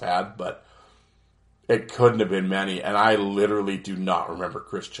Chelios had, but it couldn't have been many, and I literally do not remember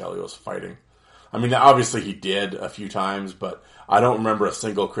Chris Chelios fighting. I mean, obviously he did a few times, but I don't remember a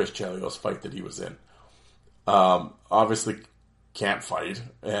single Chris Chelios fight that he was in. Obviously can't fight,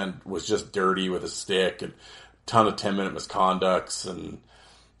 and was just dirty with a stick, and ton of 10-minute misconducts, and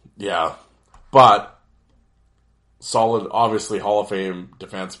yeah. But solid, obviously Hall of Fame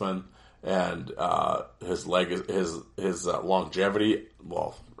defenseman, and his longevity,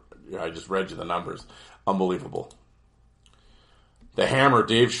 well, I just read you the numbers. Unbelievable. The Hammer,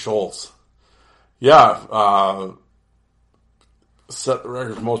 Dave Schultz. Yeah, set the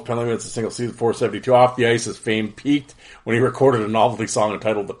record for most penalty minutes in a single season, 472. Off the ice, his fame peaked when he recorded a novelty song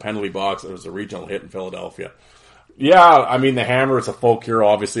entitled The Penalty Box. It was a regional hit in Philadelphia. Yeah, I mean, the Hammer is a folk hero.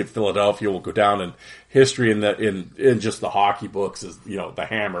 Obviously, Philadelphia will go down in history in just the hockey books as, the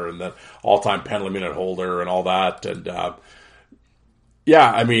Hammer and the all-time penalty minute holder and all that. And, I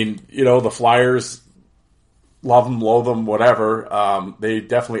mean, the Flyers, love them, loathe them, whatever. They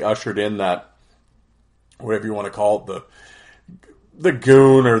definitely ushered in that, whatever you want to call it, the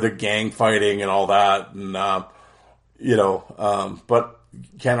goon or the gang fighting and all that. And, but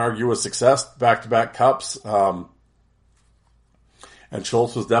can't argue with success, back-to-back cups. And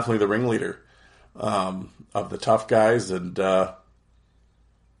Schultz was definitely the ringleader of the tough guys. And there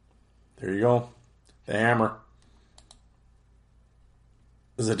you go. The Hammer.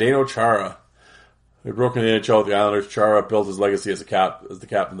 Zdeno Chara. They broke in the NHL with the Islanders. Chara built his legacy as the captain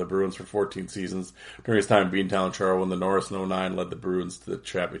of the Bruins for 14 seasons. During his time in Beantown, Chara won the Norris in 2009, led the Bruins to the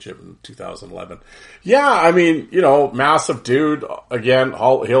championship in 2011. Yeah, I mean, massive dude. Again,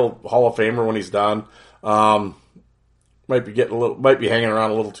 Hall of Famer when he's done. Might be hanging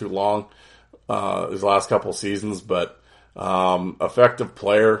around a little too long his last couple seasons, but effective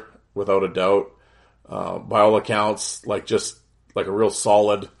player without a doubt. By all accounts, just like a real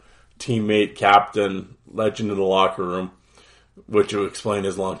solid teammate, captain, legend in the locker room, which would explain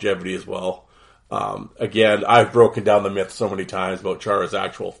his longevity as well. Again, I've broken down the myth so many times about Chara's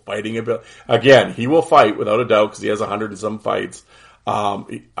actual fighting ability. Again, he will fight without a doubt because he has 100 and some fights.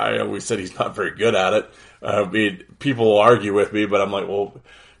 I always said he's not very good at it. I mean, people will argue with me, but I'm like, well,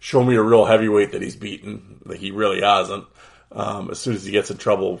 show me a real heavyweight that he's beaten. Like, he really hasn't. As soon as he gets in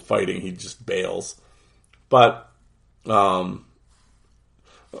trouble fighting, he just bails. But, and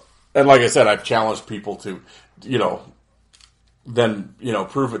like I said, I've challenged people to, then,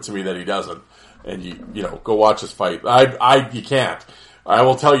 prove it to me that he doesn't. And go watch his fight. You can't. I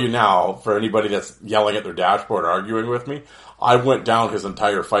will tell you now, for anybody that's yelling at their dashboard arguing with me, I went down his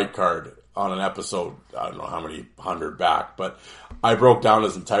entire fight card on an episode, I don't know how many 100 back, but I broke down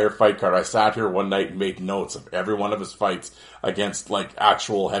his entire fight card. I sat here one night and made notes of every one of his fights against,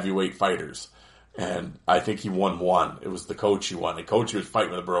 actual heavyweight fighters. And I think he won one. It was the coach he won. The coach was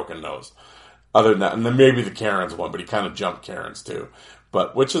fighting with a broken nose. Other than that, and then maybe the Karens won, but he kind of jumped Karens too.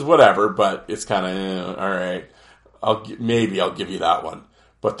 But, which is whatever, but it's kind of, all right. I'll give you that one.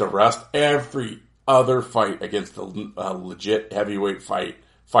 But the rest, every other fight against a legit heavyweight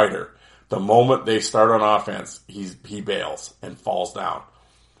fighter, the moment they start on offense, he bails and falls down.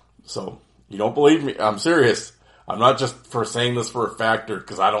 So, you don't believe me? I'm serious. I'm not just for saying this for a factor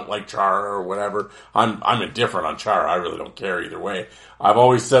because I don't like Chara or whatever. I'm indifferent on Chara. I really don't care either way. I've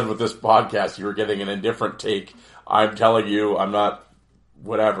always said with this podcast, you were getting an indifferent take. I'm telling you, I'm not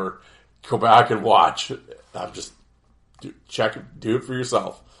whatever. Go back and watch. I'm just check it. Do it for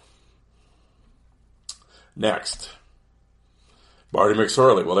yourself. Next. Marty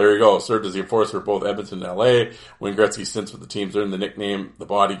McSorley. Well, there you go. Served as the enforcer of both Edmonton and LA. Wayne Gretzky, since with the teams, earned the nickname The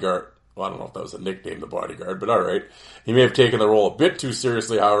Bodyguard. Well, I don't know if that was a nickname, The Bodyguard, but alright. He may have taken the role a bit too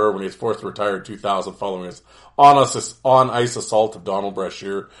seriously, however, when he was forced to retire in 2000 following his on-ice assault of Donald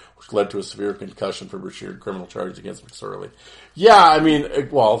Brashear, which led to a severe concussion for Brashear and criminal charges against McSorley. Yeah, I mean,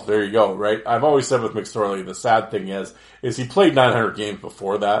 well, there you go, right? I've always said with McSorley, the sad thing is he played 900 games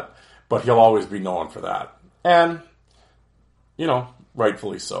before that, but he'll always be known for that. And,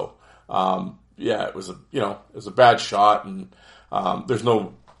 rightfully so. It was a bad shot, and there's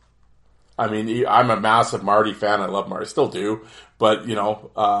no... I mean, I'm a massive Marty fan. I love Marty. I still do. But,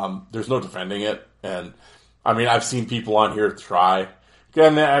 there's no defending it. And, I mean, I've seen people on here try.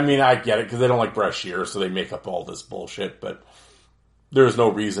 And, I mean, I get it because they don't like Brashear, so they make up all this bullshit. But there's no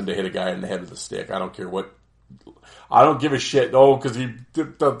reason to hit a guy in the head with a stick. I don't care what... I don't give a shit, because he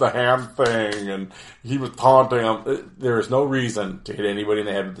did the hand thing and he was taunting him. There is no reason to hit anybody in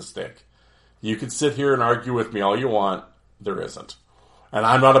the head with a stick. You can sit here and argue with me all you want. There isn't. And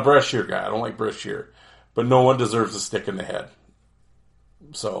I'm not a Brashear guy. I don't like Brashear. But no one deserves a stick in the head.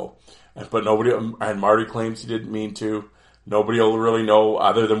 So, but nobody, and Marty claims he didn't mean to. Nobody will really know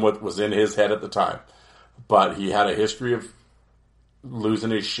other than what was in his head at the time. But he had a history of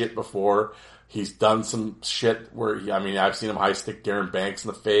losing his shit before. He's done some shit where, I've seen him high stick Darren Banks in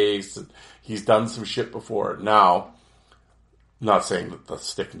the face. And he's done some shit before. Now, I'm not saying that the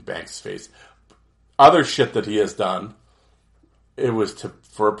stick in Banks' face. Other shit that he has done, it was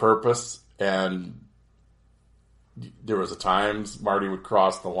for a purpose, and there was a times Marty would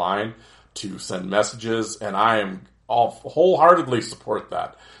cross the line to send messages, and I am wholeheartedly support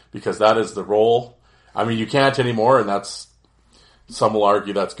that, because that is the role. I mean, you can't anymore, and that's, some will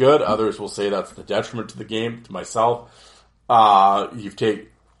argue that's good, others will say that's the detriment to the game, to myself. Not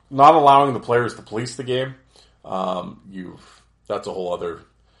allowing the players to police the game, that's a whole other,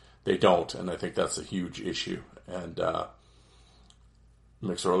 they don't, and I think that's a huge issue, and,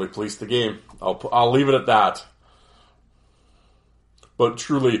 McSorley policed the game. I'll leave it at that. But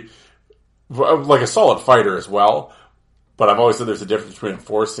truly, like a solid fighter as well. But I've always said there's a difference between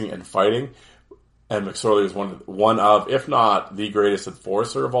enforcing and fighting. And McSorley is one of, if not the greatest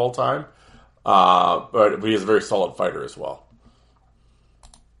enforcer of all time. But he is a very solid fighter as well.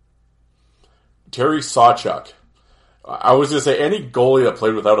 Terry Sawchuk. I was going to say any goalie that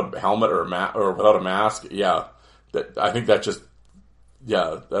played without a helmet or without a mask. Yeah, I think that just.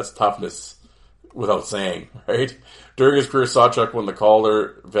 Yeah, that's toughness without saying, right? During his career, Sawchuk won the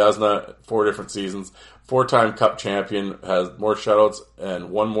Calder, Vezina, 4 different seasons, 4-time Cup champion, has more shutouts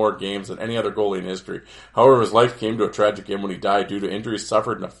and won more games than any other goalie in history. However, his life came to a tragic end when he died due to injuries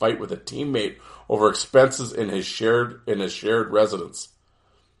suffered in a fight with a teammate over expenses in his shared residence.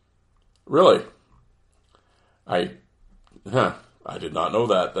 Really? I did not know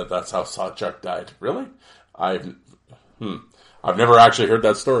that's how Sawchuk died. Really? I've never actually heard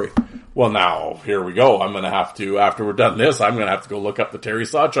that story. Well, now, here we go. I'm going to have to, after we're done this, I'm going to have to go look up the Terry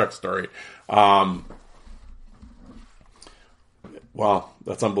Sawchuk story. Wow,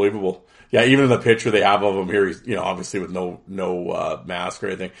 that's unbelievable. Yeah, even in the picture they have of him here, he's, obviously with no mask or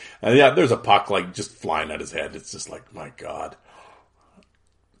anything. And yeah, there's a puck, just flying at his head. It's just like, my God.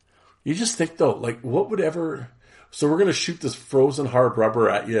 You just think, though, what would ever... So we're going to shoot this frozen hard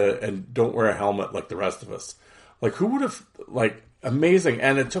rubber at you and don't wear a helmet like the rest of us. Who would have, amazing.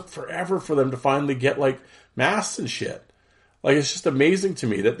 And it took forever for them to finally get, masks and shit. Like, it's just amazing to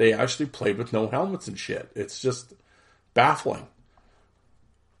me that they actually played with no helmets and shit. It's just baffling.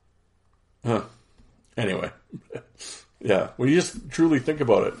 Huh. Anyway. Yeah, when you just truly think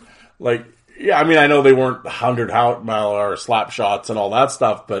about it. Like, yeah, I mean, I know they weren't 100-mile-an-hour slap shots and all that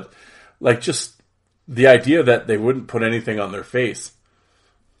stuff, but, like, just the idea that they wouldn't put anything on their face.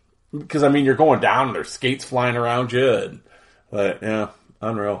 Because, I mean, you're going down and there's skates flying around you. But, yeah,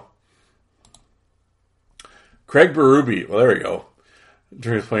 unreal. Craig Berube, well, there you go.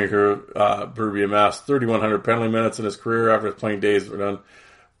 During his playing career, Berube amassed 3,100 penalty minutes in his career. After his playing days were done,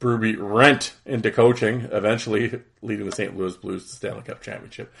 Berube went into coaching, eventually leading the St. Louis Blues to the Stanley Cup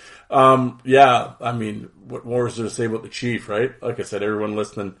Championship. Yeah, I mean, what more is there to say about the Chief, right? Like I said, everyone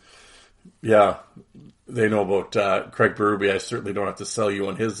listening, yeah, they know about Craig Berube. I certainly don't have to sell you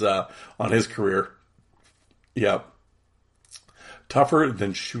on his career. Yeah. Tougher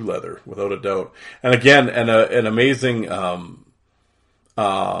than shoe leather, without a doubt. And again, an amazing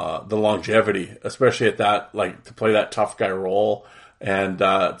the longevity, especially at that, like, to play that tough guy role. And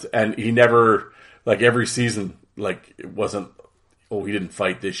he never, like, every season, like, it wasn't, oh, he didn't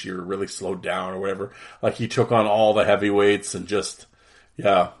fight this year, really slowed down or whatever. Like, he took on all the heavyweights and just,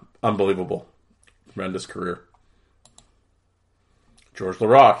 yeah, unbelievable. Tremendous career. George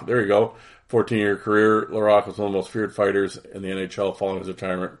Laraque, there you go. 14-year career. Laraque was one of the most feared fighters in the NHL following his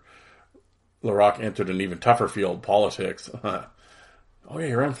retirement. Laraque entered an even tougher field, politics. Oh, yeah,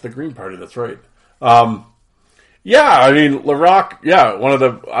 he ran for the Green Party, that's right. Yeah, I mean, Laraque, yeah, one of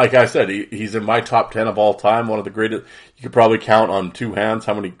the, like I said, he's in my top 10 of all time, one of the greatest. You could probably count on two hands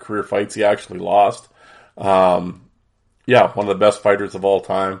how many career fights he actually lost. Yeah, one of the best fighters of all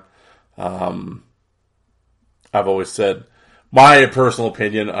time. I've always said, my personal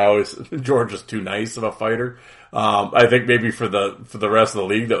opinion, George is too nice of a fighter. I think maybe for the rest of the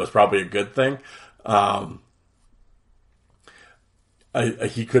league, that was probably a good thing.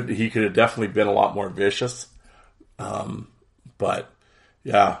 He could have definitely been a lot more vicious. But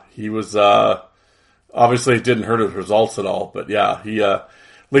yeah, he was, obviously it didn't hurt his results at all, but yeah, he,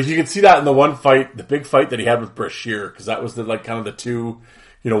 like, you can see that in the one fight, the big fight that he had with Brashear, because that was kind of the two,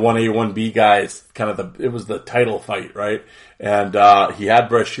 1A, 1B guys, it was the title fight, right? And, he had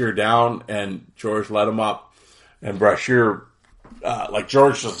Brashear down and George let him up, and Brashear,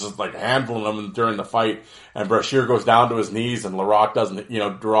 George just like handling him during the fight, and Brashear goes down to his knees and Laraque doesn't,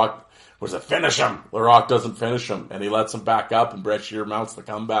 Laraque was it finish him? Laraque doesn't finish him, and he lets him back up, and Brashear mounts the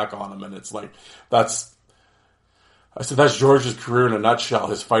comeback on him, and it's like, that's George's career in a nutshell,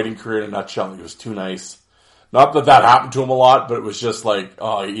 his fighting career in a nutshell. He was too nice. Not that happened to him a lot, but it was just like,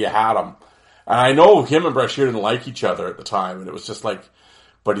 oh, you had him. And I know him and Brashear didn't like each other at the time, and it was just like,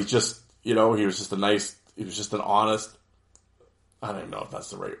 but he just, he was just he was just an honest, I don't even know if that's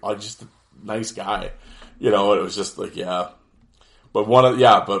the right, just a nice guy. It was just like, yeah. But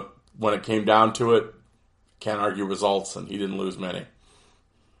when it came down to it, can't argue results, and he didn't lose many.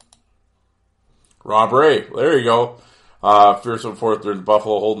 Rob Ray, there you go. Fearsome fourth in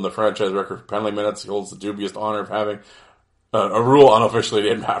Buffalo, holding the franchise record for penalty minutes. He holds the dubious honor of having a rule unofficially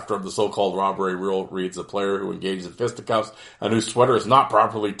named after him. The so-called Rob Ray rule reads: a player who engages in fisticuffs and whose sweater is not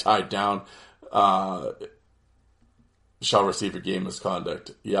properly tied down shall receive a game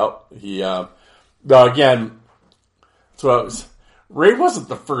misconduct. Yep. He, again, so Ray wasn't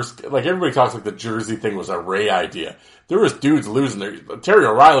the first, like, everybody talks like the jersey thing was a Ray idea. There was dudes losing their, Terry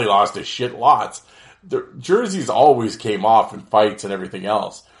O'Reilly lost his shit lots. The jerseys always came off in fights and everything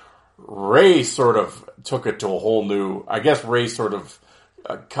else. Ray sort of took it to a whole new, I guess Ray sort of,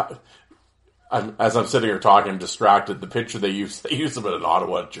 as I'm sitting here talking, I'm distracted. The picture they use them in an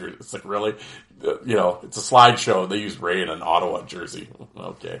Ottawa jersey. It's like, really? It's a slideshow. They use Ray in an Ottawa jersey.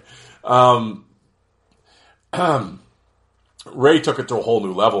 Okay. Ray took it to a whole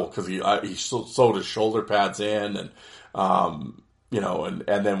new level because he sewed his shoulder pads in and,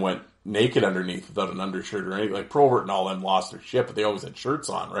 and then went naked underneath without an undershirt or anything. Like Probert and all them lost their shit, but they always had shirts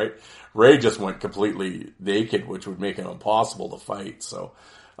on, right? Ray just went completely naked, which would make it impossible to fight. So,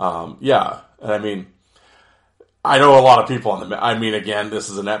 yeah. And I mean, I know a lot of people again, this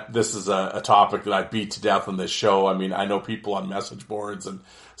is a topic that I beat to death on this show. I mean, I know people on message boards and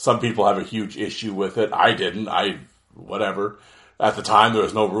some people have a huge issue with it. I didn't. Whatever. At the time, there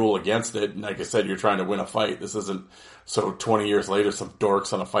was no rule against it. And like I said, you're trying to win a fight. This isn't so 20 years later, some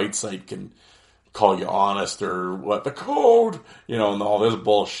dorks on a fight site can call you honest or what the code, and all this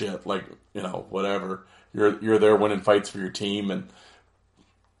bullshit. Like, whatever. You're there winning fights for your team and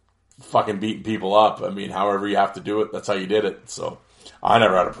fucking beating people up. I mean, however you have to do it, that's how you did it. So I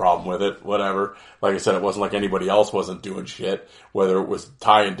never had a problem with it. Whatever. Like I said, it wasn't like anybody else wasn't doing shit, whether it was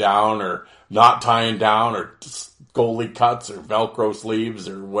tying down or not tying down or goalie cuts or Velcro sleeves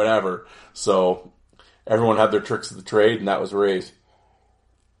or whatever. So everyone had their tricks of the trade, and that was Rays.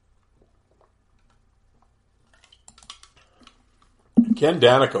 Ken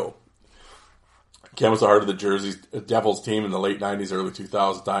Danico. Ken was the heart of the Jersey Devils team in the late 90s, early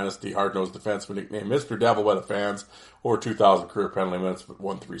 2000s dynasty. Hard-nosed defenseman nicknamed Mr. Devil by the fans. Over 2,000 career penalty minutes, but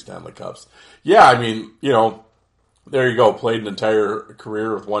won 3 Stanley Cups. Yeah, I mean, there you go. Played an entire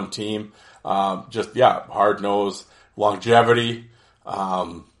career with one team. Hard-nosed, longevity.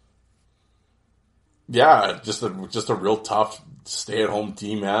 Just a real tough stay-at-home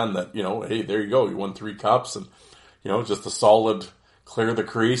team man that, hey, there you go. You won 3 cups and, just a solid clear the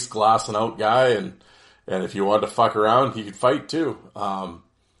crease, glassing out guy. And if you wanted to fuck around, he could fight too.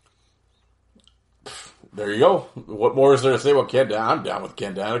 There you go. What more is there to say about Ken? I'm down with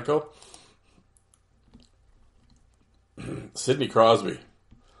Ken Danico. Sidney Crosby.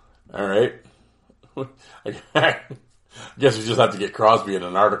 All right. I guess we just have to get Crosby in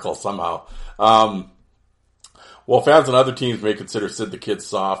an article somehow. While fans on other teams may consider Sid the Kid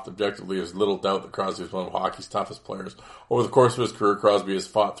soft, objectively there's little doubt that Crosby is one of hockey's toughest players. Over the course of his career, Crosby has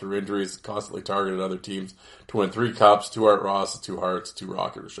fought through injuries, constantly targeted other teams to win 3 cups, 2 Art Ross, 2 Hearts, 2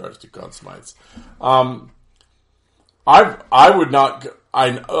 Rocket Richards, 2 Conn Smythes. I would not.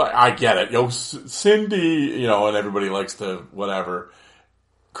 I get it. Cindy, and everybody likes to whatever.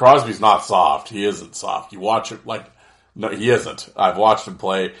 Crosby's not soft. He isn't soft. You watch it no, he isn't. I've watched him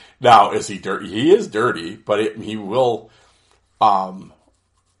play. Now, is he dirty? He is dirty, but he will. But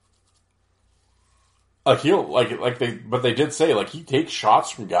they did say he takes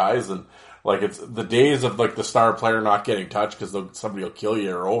shots from guys, and it's the days of the star player not getting touched because somebody will kill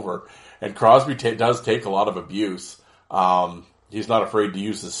you are over. And Crosby does take a lot of abuse. He's not afraid to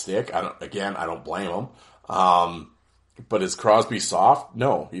use his stick. I don't blame him. But is Crosby soft?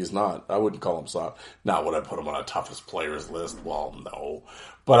 No, he's not. I wouldn't call him soft. Now, would I put him on a toughest players list? Well, no.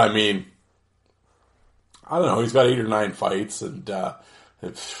 But I mean, I don't know. He's got 8 or 9 fights, and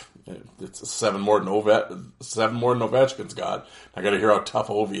it's 7 more than Ovechkin's got. I got to hear how tough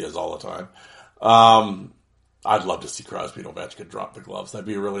Ovi is all the time. I'd love to see Crosby and Ovechkin drop the gloves. That'd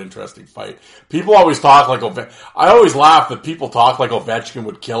be a really interesting fight. People always talk like Ovechkin. I always laugh that people talk like Ovechkin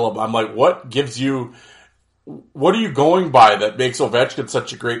would kill him. I'm like, what are you going by that makes Ovechkin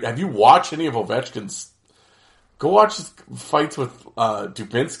such a great... Have you watched any of Ovechkin's... Go watch his fights with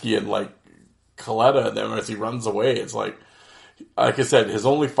Dubinsky and Coletta and them as he runs away. It's like I said, his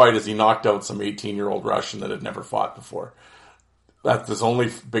only fight is he knocked out some 18-year-old Russian that had never fought before. That's his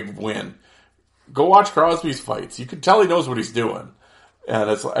only big win. Go watch Crosby's fights. You can tell he knows what he's doing. And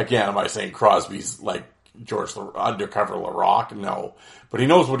it's, again, am I saying Crosby's like undercover LaRock? No. But he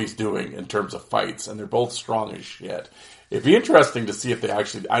knows what he's doing in terms of fights, and they're both strong as shit. It'd be interesting to see if they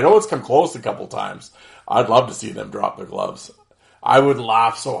actually... I know it's come close a couple times. I'd love to see them drop their gloves. I would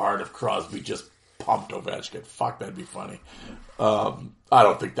laugh so hard if Crosby just pumped Ovechkin. Fuck, that'd be funny. I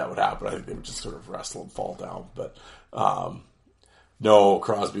don't think that would happen. I think they would just sort of wrestle and fall down. But no,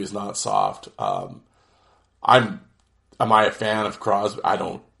 Crosby is not soft. Am I a fan of Crosby? I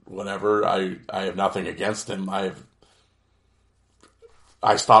don't... Whatever. I have nothing against him.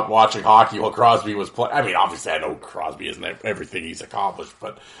 I stopped watching hockey while Crosby was playing. I mean, obviously I know Crosby isn't everything he's accomplished,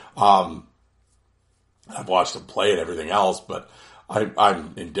 but I've watched him play and everything else, but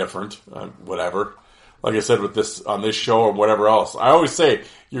I'm indifferent. Whatever. Like I said, with this, on this show or whatever else, I always say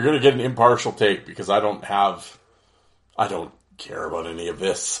you're going to get an impartial take because I don't care about any of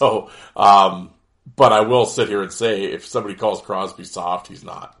this. So, but I will sit here and say if somebody calls Crosby soft, he's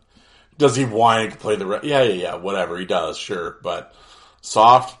not. Does he whine and play the Yeah, whatever. He does, sure. But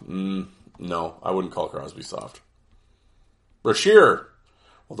soft? No, I wouldn't call Crosby soft. Brashear.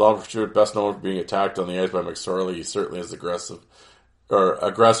 Well, Donald Brashear, best known for being attacked on the ice by McSorley, he certainly is aggressor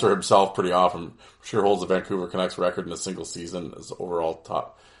himself pretty often. Brashear holds the Vancouver Canucks record in a single season as overall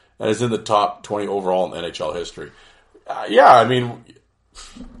top, and is in the top 20 overall in NHL history. Yeah, I mean,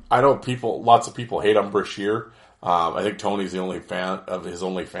 I know lots of people hate on Brashear. I think Tony's the only fan,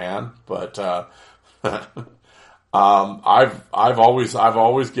 but I've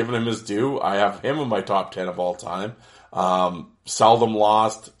always given him his due. I have him in my top 10 of all time. Seldom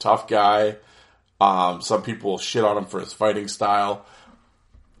lost, tough guy. Some people shit on him for his fighting style.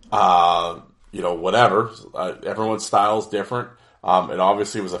 Whatever. Everyone's style is different. It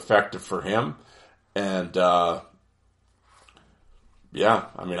obviously was effective for him, and yeah,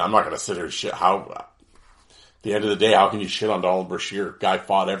 I mean, I'm not going to sit here and shit. At the end of the day, how can you shit on Donald Brashear? Guy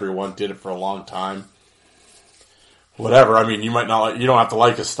fought everyone, did it for a long time. Whatever. I mean, you don't have to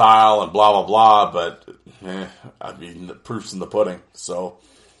like his style and blah, blah, blah, but, I mean, the proof's in the pudding. So,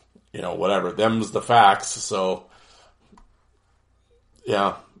 whatever. Them's the facts. So,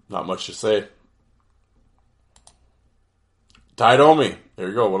 Yeah, not much to say. Ty Domi, there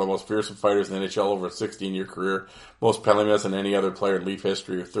you go, one of the most fearsome fighters in the NHL over a 16-year career. Most penalty minutes than any other player in Leaf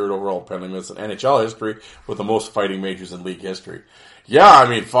history, or third overall penalty minutes in NHL history, with the most fighting majors in league history. Yeah, I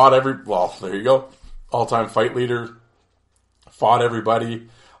mean, there you go. All-time fight leader, fought everybody,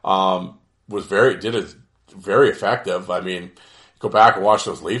 did it very effective. I mean, go back and watch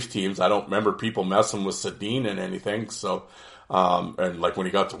those Leafs teams. I don't remember people messing with Sedin and anything, so, and like when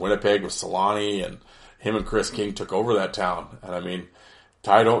he got to Winnipeg with Solani, and him and Chris King took over that town. And I mean,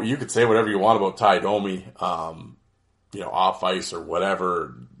 Ty Domi, you could say whatever you want about Ty Domi, off ice or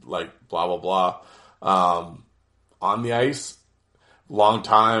whatever, like blah, blah, blah. On the ice, long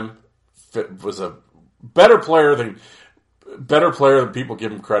time, was a better player than people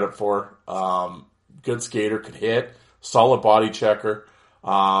give him credit for. Good skater, could hit, solid body checker.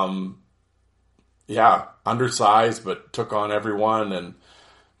 Undersized, but took on everyone. And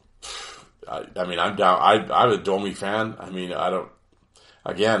I mean, I'm down. I'm a Domi fan. I mean,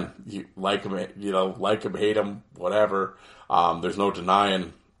 you like him, hate him, whatever. There's no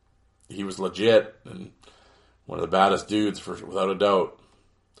denying he was legit and one of the baddest dudes without a doubt.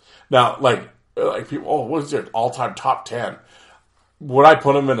 Now, like people, what is your all-time top 10? Would I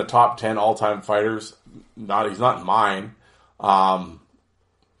put him in the top 10 all-time fighters? He's not in mine. I'd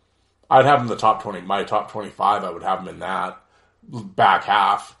have him in the top 20. My top 25, I would have him in that back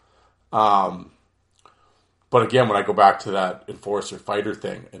half. But again, when I go back to that enforcer fighter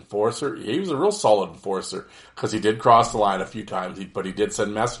thing, he was a real solid enforcer because he did cross the line a few times, but he did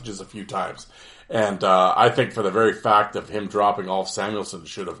send messages a few times. And I think for the very fact of him dropping Ulf Samuelsson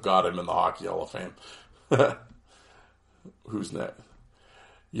should have got him in the Hockey Hall of Fame. Who's next?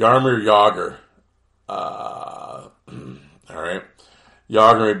 Jaromir Jagr. All right.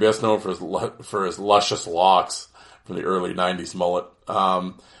 Jagr may be best known for his luscious locks from the early 90s mullet.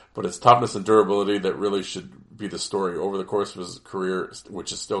 But his toughness and durability that really should be the story. Over the course of his career,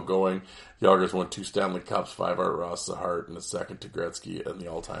 which is still going, Jagr's won 2 Stanley Cups, 5 Art Ross Hart, and a second to Gretzky in the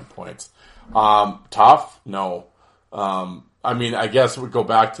all-time points. Tough? No. I mean, I guess we go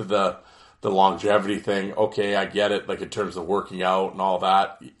back to the longevity thing. Okay, I get it, like in terms of working out and all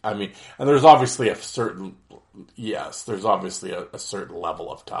that. I mean, and there's obviously a certain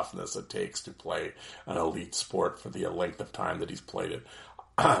level of toughness it takes to play an elite sport for the length of time that he's played it.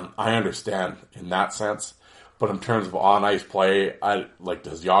 I understand in that sense, but in terms of on-ice play,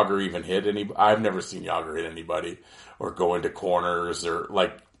 does Jagr even hit anybody? I've never seen Jagr hit anybody or go into corners or,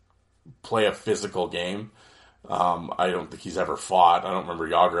 play a physical game. I don't think he's ever fought. I don't remember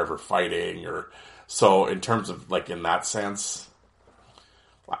Jagr ever fighting so in terms of, in that sense,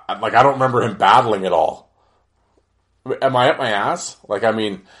 I don't remember him battling at all. Am I up my ass? A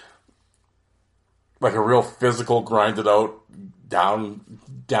real physical, grinded out,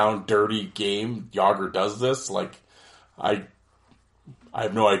 down dirty game. Jagr does this. I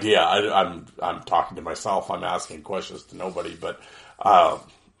have no idea. I'm talking to myself. I'm asking questions to nobody, but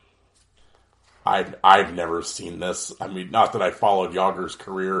I've never seen this. I mean, not that I followed Jagr's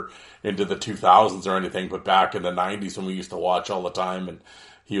career into the 2000s or anything, but back in the 90s when we used to watch all the time and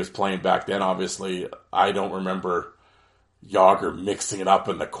he was playing back then, obviously, I don't remember Jagr mixing it up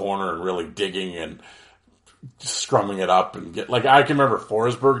in the corner and really digging and scrumming it up and I can remember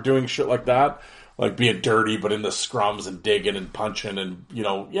Forsberg doing shit like that, being dirty but in the scrums and digging and punching and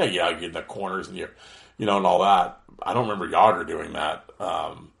in the corners and and all that. I don't remember Jagr doing that,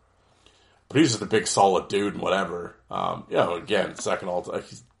 but he's just a big solid dude and whatever. Again, second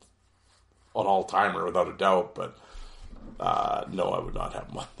he's an all-timer without a doubt, but no, I would not have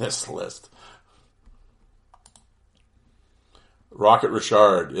him on this list. Rocket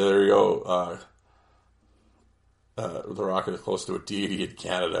Richard, there you go. The Rocket is close to a deity in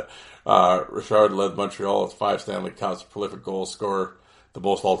Canada. Richard led Montreal with 5 Stanley Cups, prolific goal scorer, the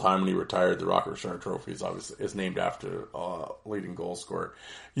most all-time when he retired. The Rocket Richard Trophy is named after leading goal scorer.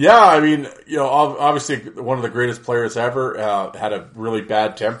 Yeah, I mean, obviously one of the greatest players ever, had a really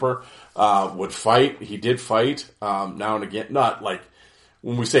bad temper, would fight. He did fight, now and again. Not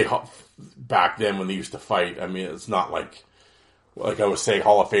when we say back then when they used to fight, I mean, it's not like I was saying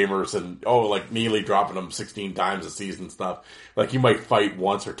Hall of Famers and, Neely dropping them 16 times a season and stuff. You might fight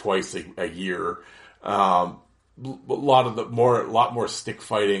once or twice a year. A lot more stick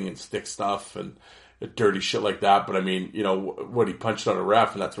fighting and stick stuff and dirty shit like that. But I mean, what he punched on a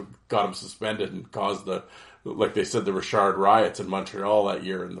ref and that's what got him suspended and caused the Richard riots in Montreal that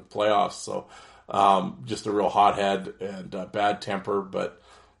year in the playoffs. So, just a real hothead and bad temper, but,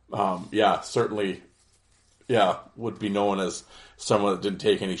 certainly, would be known as someone that didn't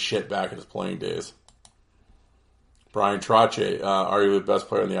take any shit back in his playing days. Brian Trottier, arguably the best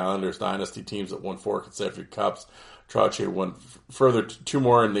player in the Islanders dynasty teams that won 4 consecutive cups. Trottier won further 2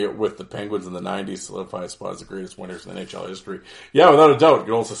 more with the Penguins in the 90s, solidifying his spot as the greatest winners in NHL history. Yeah, without a doubt.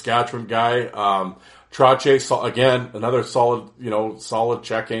 Good old Saskatchewan guy. Trottier, again, another solid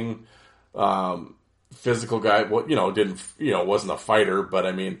checking, physical guy. Wasn't a fighter, but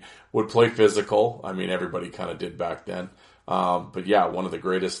I mean, would play physical. I mean, everybody kind of did back then. But yeah, one of the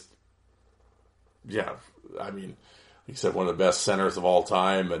greatest. Yeah, I mean, like you said, one of the best centers of all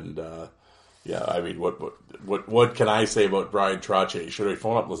time, and yeah, I mean, what can I say about Brian Trottier? Should I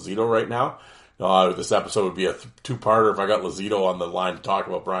phone up Lazito right now? This episode would be a 2-parter if I got Lazito on the line to talk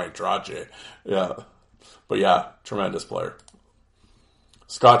about Brian Trottier. Yeah, but yeah, tremendous player.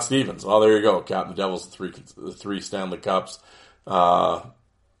 Scott Stevens. Oh, there you go. Captain the Devils, the 3 Stanley Cups. And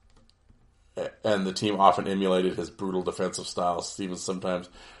the team often emulated his brutal defensive style. Stevens sometimes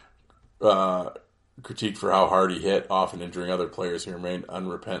critiqued for how hard he hit, often injuring other players. He remained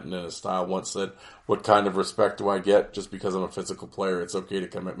unrepentant in his style. Once said, "What kind of respect do I get just because I'm a physical player? It's okay to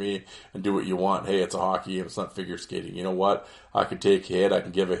come at me and do what you want. Hey, it's a hockey game. It's not figure skating. You know what? I can take a hit. I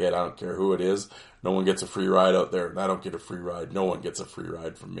can give a hit. I don't care who it is. No one gets a free ride out there, and I don't get a free ride. No one gets a free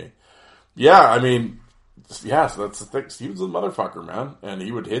ride from me." Yeah, I mean, yes, that's the thing. Stevens was a motherfucker, man. And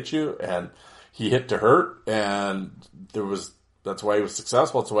he would hit you, and he hit to hurt, and that's why he was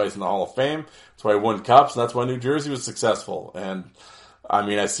successful. That's why he's in the Hall of Fame. That's why he won cups, and that's why New Jersey was successful. And, I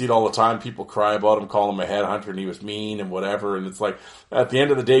mean, I see it all the time. People cry about him, call him a headhunter, and he was mean and whatever. And it's like, at the end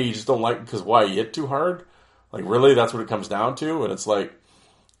of the day, you just don't like him because why? He hit too hard? Like, really? That's what it comes down to? And it's like,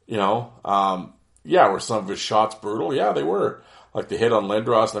 yeah, were some of his shots brutal? Yeah, they were. Like the hit on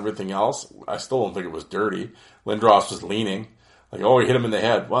Lindros and everything else, I still don't think it was dirty. Lindros was leaning. Like, oh, he hit him in the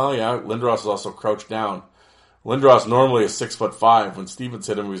head. Well, yeah, Lindros was also crouched down. Lindros normally is 6'5". When Stevens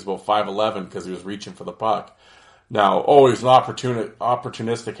hit him, he was about 5'11" because he was reaching for the puck. Now, he's an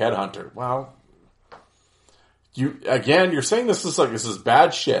opportunistic headhunter. Well, you're saying this is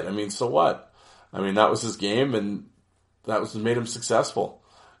bad shit. I mean, so what? I mean, that was his game, and that was what made him successful.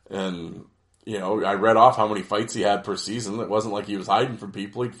 And I read off how many fights he had per season. It wasn't like he was hiding from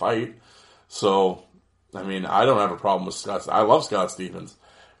people; he'd fight. So, I mean, I don't have a problem with Scott. I love Scott Stevens.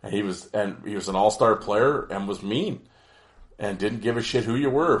 And he was an all-star player and was mean and didn't give a shit who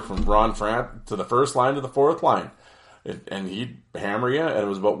you were, from Ron Frank to the first line to the fourth line. And he'd hammer you, and it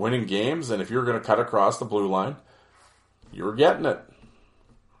was about winning games. And if you were going to cut across the blue line, you were getting it.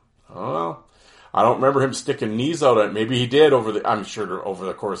 I don't know. I don't remember him sticking knees out. Maybe he did I'm sure over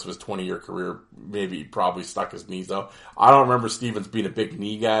the course of his 20-year career, maybe he probably stuck his knees out. I don't remember Stevens being a big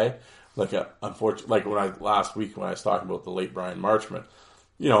knee guy. Like last week when I was talking about the late Brian Marchment.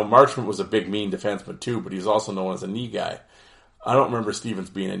 Marchment was a big, mean defenseman too, but he's also known as a knee guy. I don't remember Stevens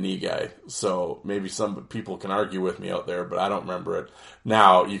being a knee guy, so maybe some people can argue with me out there, but I don't remember it.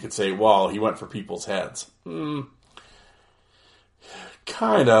 Now, you could say, well, he went for people's heads.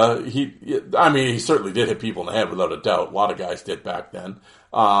 Kinda. He certainly did hit people in the head, without a doubt. A lot of guys did back then.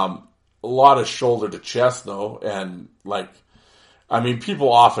 A lot of shoulder to chest, though, and,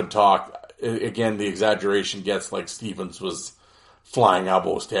 people often talk, again, the exaggeration gets like Stevens was flying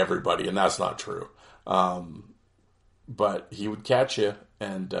elbows to everybody, and that's not true. But he would catch you,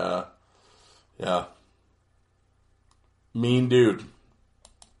 and yeah. Mean dude.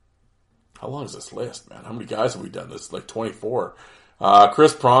 How long is this list, man? How many guys have we done this? Like 24.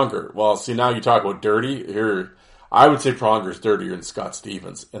 Chris Pronger. Well, see, now you talk about dirty. Here, I would say Pronger's dirtier than Scott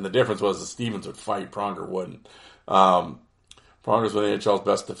Stevens. And the difference was that Stevens would fight, Pronger wouldn't. Pronger's one of the NHL's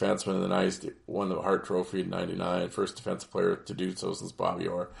best defensemen in the 90s, won the Hart Trophy in 99, first defensive player to do so since Bobby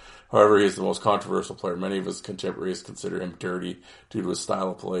Orr. However, he is the most controversial player. Many of his contemporaries consider him dirty due to his style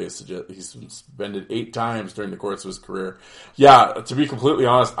of play. He's been suspended 8 times during the course of his career. Yeah, to be completely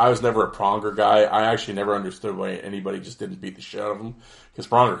honest, I was never a Pronger guy. I actually never understood why anybody just didn't beat the shit out of him, because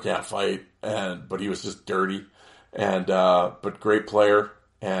Pronger can't fight, but he was just dirty, but great player,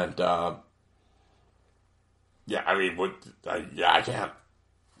 and yeah, I mean, I can't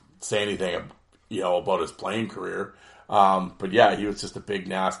say anything, about his playing career. But yeah, he was just a big,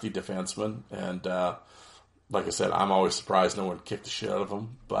 nasty defenseman. And, like I said, I'm always surprised no one kicked the shit out of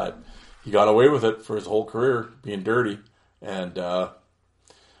him, but he got away with it for his whole career, being dirty. And, but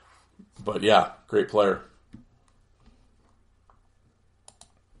yeah, great player.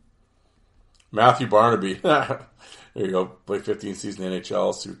 Matthew Barnaby. There you go. Played 15 seasons in the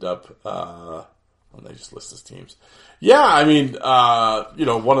NHL, souped up, and they just list his teams. Yeah, I mean,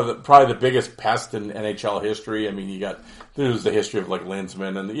 one of probably the biggest pests in NHL history. I mean, there's the history of like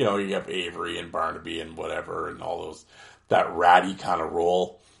Linsman, and you have Avery and Barnaby and whatever, and all those, that ratty kind of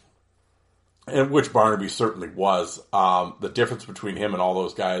role. and which Barnaby certainly was. The difference between him and all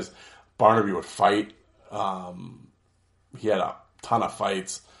those guys, Barnaby would fight. He had a ton of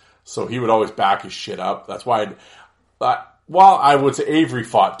fights, so he would always back his shit up. That's why well, I would say Avery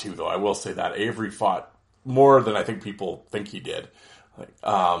fought too, though. I will say that. Avery fought more than I think people think he did.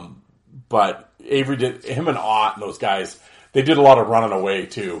 But Avery did, him and Ott and those guys, they did a lot of running away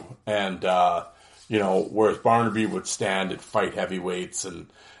too. And, whereas Barnaby would stand and fight heavyweights and,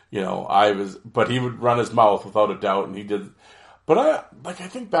 but he would run his mouth without a doubt, and he did. But I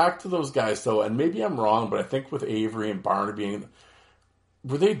think back to those guys though, and maybe I'm wrong, but I think with Avery and Barnaby,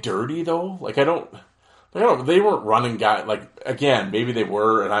 were they dirty though? They weren't running guys. Again, maybe they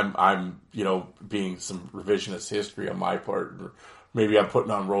were, and I'm being some revisionist history on my part. Or maybe I'm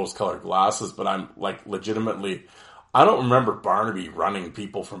putting on rose-colored glasses, but I'm legitimately, I don't remember Barnaby running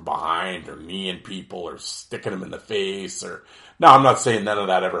people from behind or kneeing people or sticking them in the face. Now, I'm not saying none of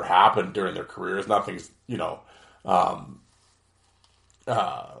that ever happened during their careers. Nothing's,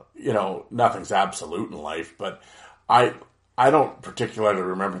 nothing's absolute in life, but I don't particularly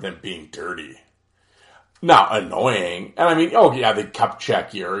remember them being dirty. Not annoying. And I mean, they'd cup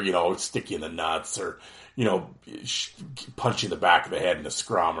check you or, stick you in the nuts or, punch you in the back of the head in a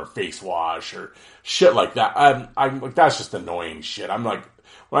scrum or face wash or shit like that. I'm like, that's just annoying shit. I'm like,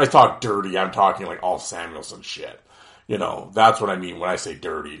 when I talk dirty, I'm talking like all Samuelson shit. That's what I mean when I say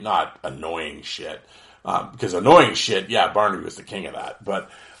dirty, not annoying shit. Because annoying shit, yeah, Barnaby was the king of that.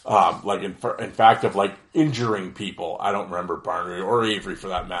 But, in fact of injuring people, I don't remember Barnaby or Avery for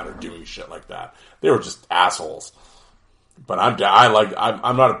that matter doing shit like that. They were just assholes. But I'm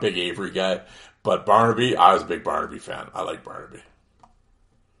not a big Avery guy, but Barnaby, I was a big Barnaby fan. I like Barnaby.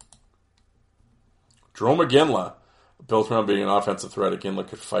 Jerome McGinley, built around being an offensive threat, McGinley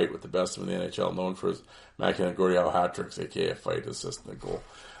could fight with the best of them in the NHL, known for his Mackin and Gordie Howe hat tricks, aka fight, assist, and goal.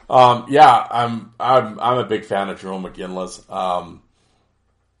 I'm a big fan of Jerome McGinley's. How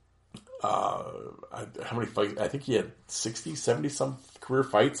many fights? I think he had 60, 70 some career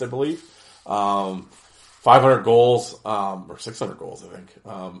fights, I believe. 500 goals, or 600 goals, I think.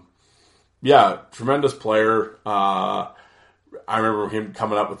 Tremendous player. I remember him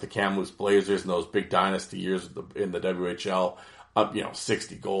coming up with the Kamloops Blazers in those big dynasty years in the WHL. Up,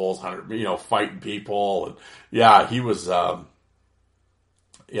 60 goals, 100, fighting people. And he was, Jerome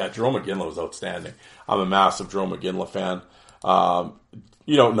McGinley was outstanding. I'm a massive Jerome McGinley fan. Not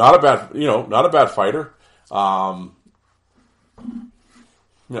a bad fighter. I'm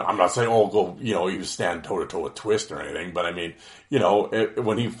not saying, he was stand toe to toe with Twist or anything, but I mean,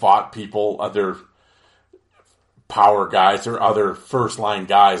 when he fought people, other power guys or other first line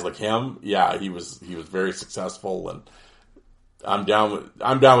guys like him, he was very successful, and I'm down with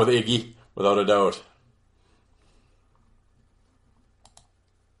Iggy without a doubt.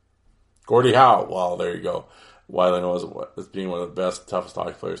 Gordie Howe, well, there you go. Wiley knows as being one of the best, toughest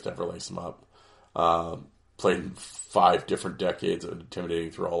hockey players to ever lace him up. Played in 5 different decades,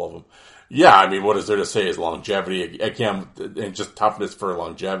 intimidating through all of them. Yeah, I mean, what is there to say? His longevity, again, and just toughness for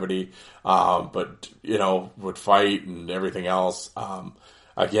longevity. But, would fight and everything else.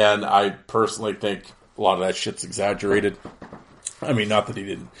 Again, I personally think a lot of that shit's exaggerated. I mean, not that he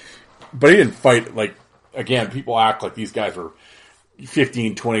didn't, but he didn't fight, again, people act like these guys were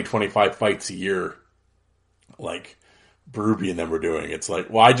 15, 20, 25 fights a year, like Berube and them were doing. It's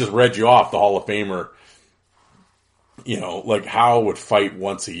like, well, I just read you off the Hall of Famer, Howe would fight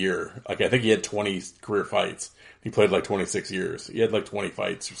once a year. I think he had 20 career fights. He played 26 years. He had 20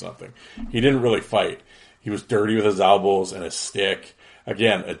 fights or something. He didn't really fight. He was dirty with his elbows and his stick.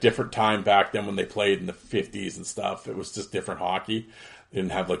 Again, a different time back then when they played in the 50s and stuff. It was just different hockey. They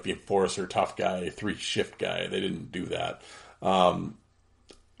didn't have the enforcer, tough guy, 3-shift guy. They didn't do that.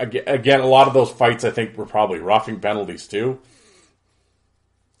 Again, a lot of those fights I think were probably roughing penalties too.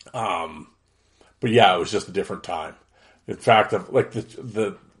 But yeah, it was just a different time. In fact,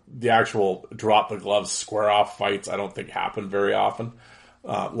 the actual drop the gloves square off fights, I don't think happened very often.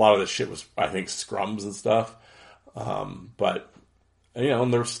 A lot of this shit was, I think, scrums and stuff. But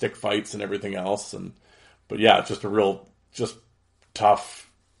and there were stick fights and everything else. But yeah, just just tough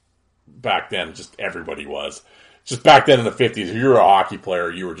back then. Just everybody was. Just back then in the 50s, if you were a hockey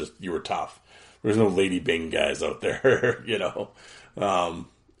player, you were tough. There was no Lady Bing guys out there, and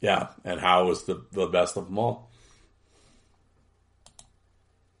Howe was the best of them all.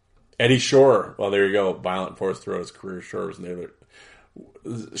 Eddie Shore, well, there you go. Violent force throughout his career. Shore's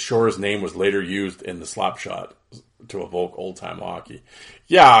name was later used in the slap shot to evoke old-time hockey.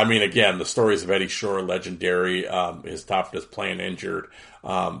 Yeah, I mean, again, the stories of Eddie Shore, legendary. His toughness playing injured.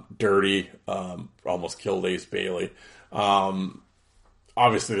 Dirty. Almost killed Ace Bailey.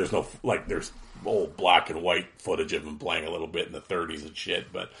 obviously there's no, like, there's old black and white footage of him playing a little bit in the 30s and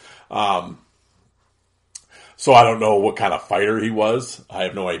shit, but, so I don't know what kind of fighter he was. I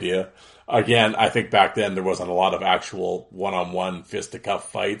have no idea. Again, I think back then there wasn't a lot of actual one-on-one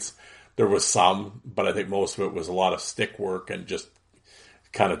fisticuff fights. There was some, but I think most of it was a lot of stick work and just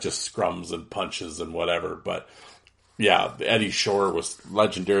kind of just scrums and punches and whatever. But yeah, Eddie Shore was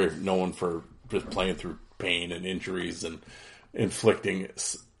legendary, known for just playing through pain and injuries and inflicting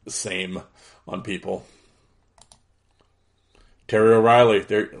same on people. Terry O'Reilly,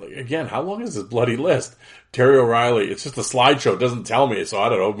 there again. How long is this bloody list? Terry O'Reilly. It's just a slideshow. It doesn't tell me, so I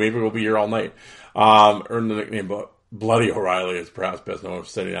don't know. Maybe we'll be here all night. Earned the nickname, but Bloody O'Reilly is perhaps best known for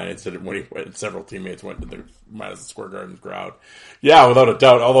 79 incident when he went, several teammates went to the Madison Square Garden crowd. Yeah, without a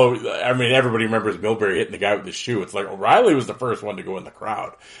doubt. Although, I mean, everybody remembers Milbury hitting the guy with the shoe. It's like O'Reilly was the first one to go in the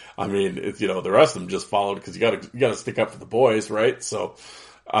crowd. I mean, it's, the rest of them just followed because you gotta stick up for the boys, right? So,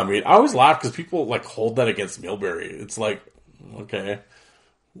 I mean, I always laugh because people like hold that against Milbury. It's like, okay,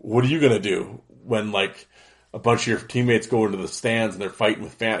 what are you gonna do when like a bunch of your teammates go into the stands and they're fighting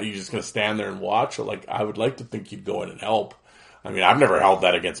with fans? Are you just going to stand there and watch? Or like, I would like to think you'd go in and help. I mean, I've never held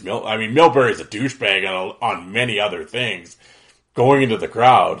that against Milbury's a douchebag on many other things. Going into the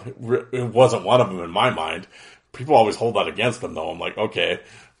crowd, it wasn't one of them in my mind. People always hold that against them, though. I'm like, okay,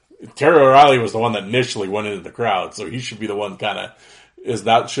 Terry O'Reilly was the one that initially went into the crowd, so he should be the one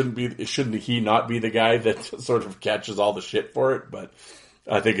shouldn't he not be the guy that sort of catches all the shit for it? But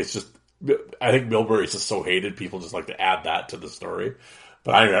I think Milbury's just so hated, people just like to add that to the story.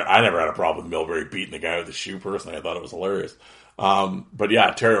 But I never had a problem with Milbury beating the guy with the shoe personally. I thought it was hilarious. But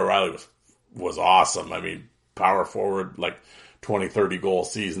yeah, Terry O'Reilly was awesome. I mean, power forward, like 20, 30 goal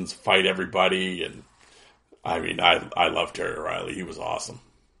seasons, fight everybody. And I mean, I love Terry O'Reilly. He was awesome.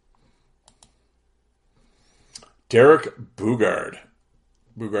 Derek Boogaard.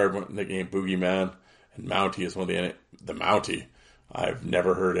 Boogaard went in the game Boogeyman, and Mountie is one of the Mountie. I've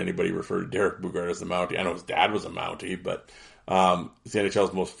never heard anybody refer to Derek Boogaard as the Mountie. I know his dad was a Mountie, but he's the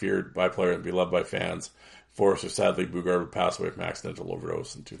NHL's most feared by player and beloved by fans. Forrester, sadly, Boogaard would pass away from accidental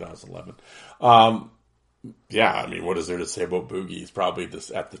overdose in 2011. Yeah, I mean, what is there to say about Boogie? He's probably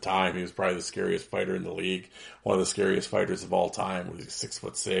at the time, he was probably the scariest fighter in the league. One of the scariest fighters of all time. He's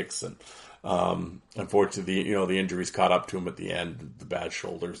 6'6", and unfortunately, the injuries caught up to him at the end, the bad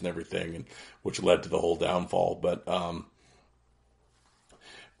shoulders and everything, and which led to the whole downfall. But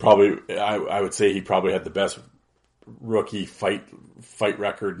probably, I would say he probably had the best rookie fight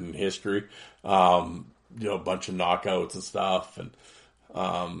record in history. A bunch of knockouts and stuff, and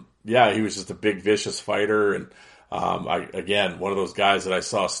he was just a big, vicious fighter. And one of those guys that I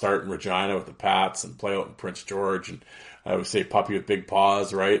saw start in Regina with the Pats and play out in Prince George, and I would say puppy with big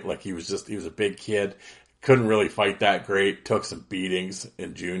paws, right? Like he was a big kid, couldn't really fight that great, took some beatings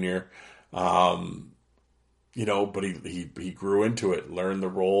in junior. But he grew into it, learned the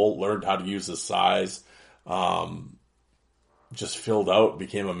role, learned how to use his size, just filled out,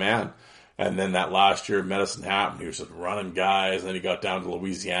 became a man. And then that last year at Medicine Hat, he was just running guys, and then he got down to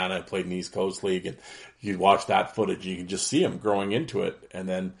Louisiana and played in the East Coast League, and you'd watch that footage, you can just see him growing into it, and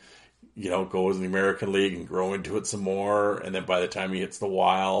then, goes in the American League and grow into it some more, and then by the time he hits the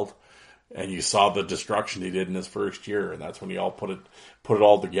Wild, and you saw the destruction he did in his first year, and that's when he all put it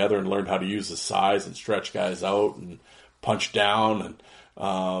all together and learned how to use his size and stretch guys out and punch down,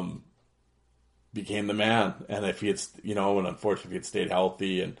 and became the man. And if he had, and unfortunately if he had stayed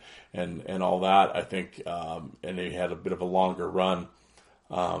healthy and all that, I think, and he had a bit of a longer run.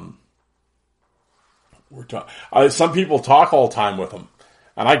 Some people talk all the time with him,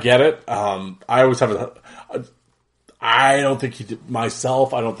 and I get it. I always have I don't think he did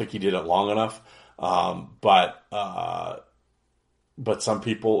myself. I don't think he did it long enough. But some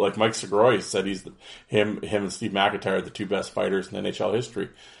people, like Mike Segroy, said him and Steve McIntyre are the two best fighters in NHL history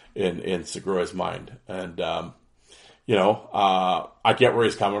in Segroy's mind. And, I get where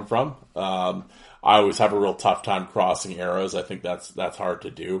he's coming from. I always have a real tough time crossing eras. I think that's hard to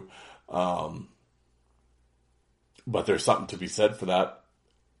do. But there's something to be said for that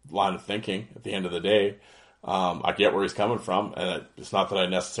line of thinking at the end of the day. I get where he's coming from, and it's not that I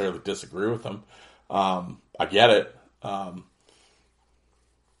necessarily disagree with him. I get it.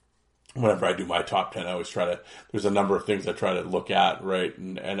 Whenever I do my top 10, I always there's a number of things I try to look at, right,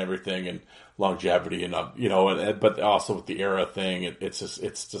 and everything, and longevity, and but also with the era thing, it's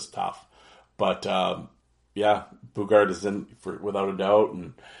just tough. But Boogaard is in without a doubt,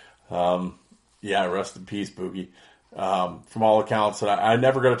 and rest in peace, Boogie. From all accounts, and I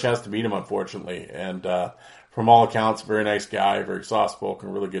never got a chance to meet him, unfortunately, and from all accounts, very nice guy, very soft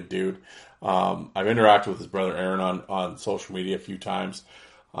spoken, really good dude. I've interacted with his brother Aaron on social media a few times.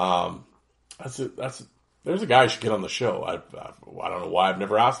 There's a guy who should get on the show. I don't know why I've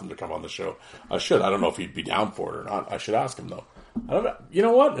never asked him to come on the show. I should. I don't know if he'd be down for it or not. I should ask him though. You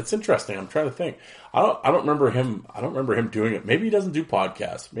know what? It's interesting. I'm trying to think. I don't remember him doing it. Maybe he doesn't do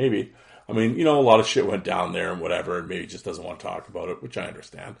podcasts. Maybe. I mean, a lot of shit went down there and whatever, and maybe he just doesn't want to talk about it, which I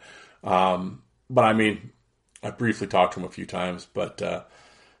understand. But I mean, I briefly talked to him a few times, but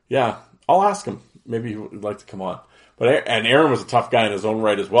yeah, I'll ask him. Maybe he would like to come on. And Aaron was a tough guy in his own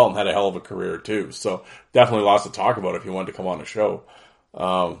right as well and had a hell of a career too. So definitely lots to talk about if he wanted to come on the show.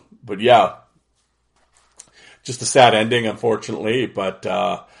 But yeah, just a sad ending, unfortunately. But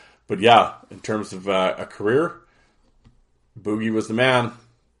yeah, in terms of a career, Boogie was the man.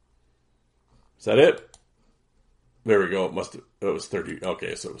 Is that it? There we go. It was 30.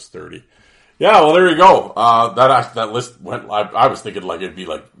 Okay, so it was 30. Yeah, well, there you go. That list went. I was thinking like it'd be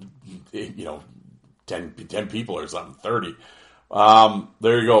like, 10 people or something, 30.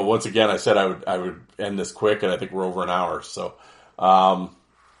 There you go. Once again, I said I would end this quick, and I think we're over an hour. So,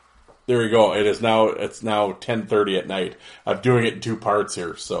 there you go. It's now 10:30 at night. I'm doing it in 2 parts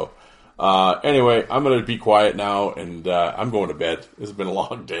here. So, anyway, I'm going to be quiet now, and I'm going to bed. It's been a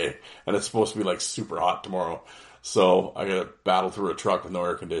long day, and it's supposed to be like super hot tomorrow. So I got to battle through a truck with no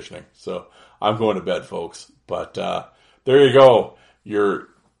air conditioning. So I'm going to bed, folks. But there you go. You're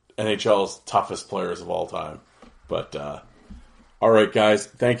NHL's toughest players of all time. But, all right, guys,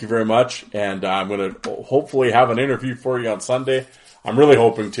 thank you very much. And I'm going to hopefully have an interview for you on Sunday. I'm really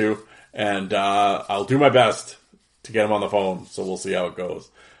hoping to. And I'll do my best to get him on the phone. So we'll see how it goes.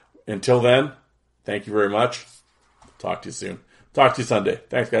 Until then, thank you very much. Talk to you soon. Talk to you Sunday.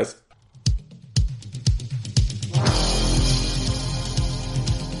 Thanks, guys.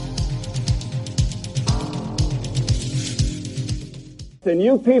 And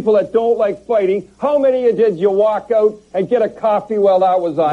you people that don't like fighting, how many of you did you walk out and get a coffee while that was on?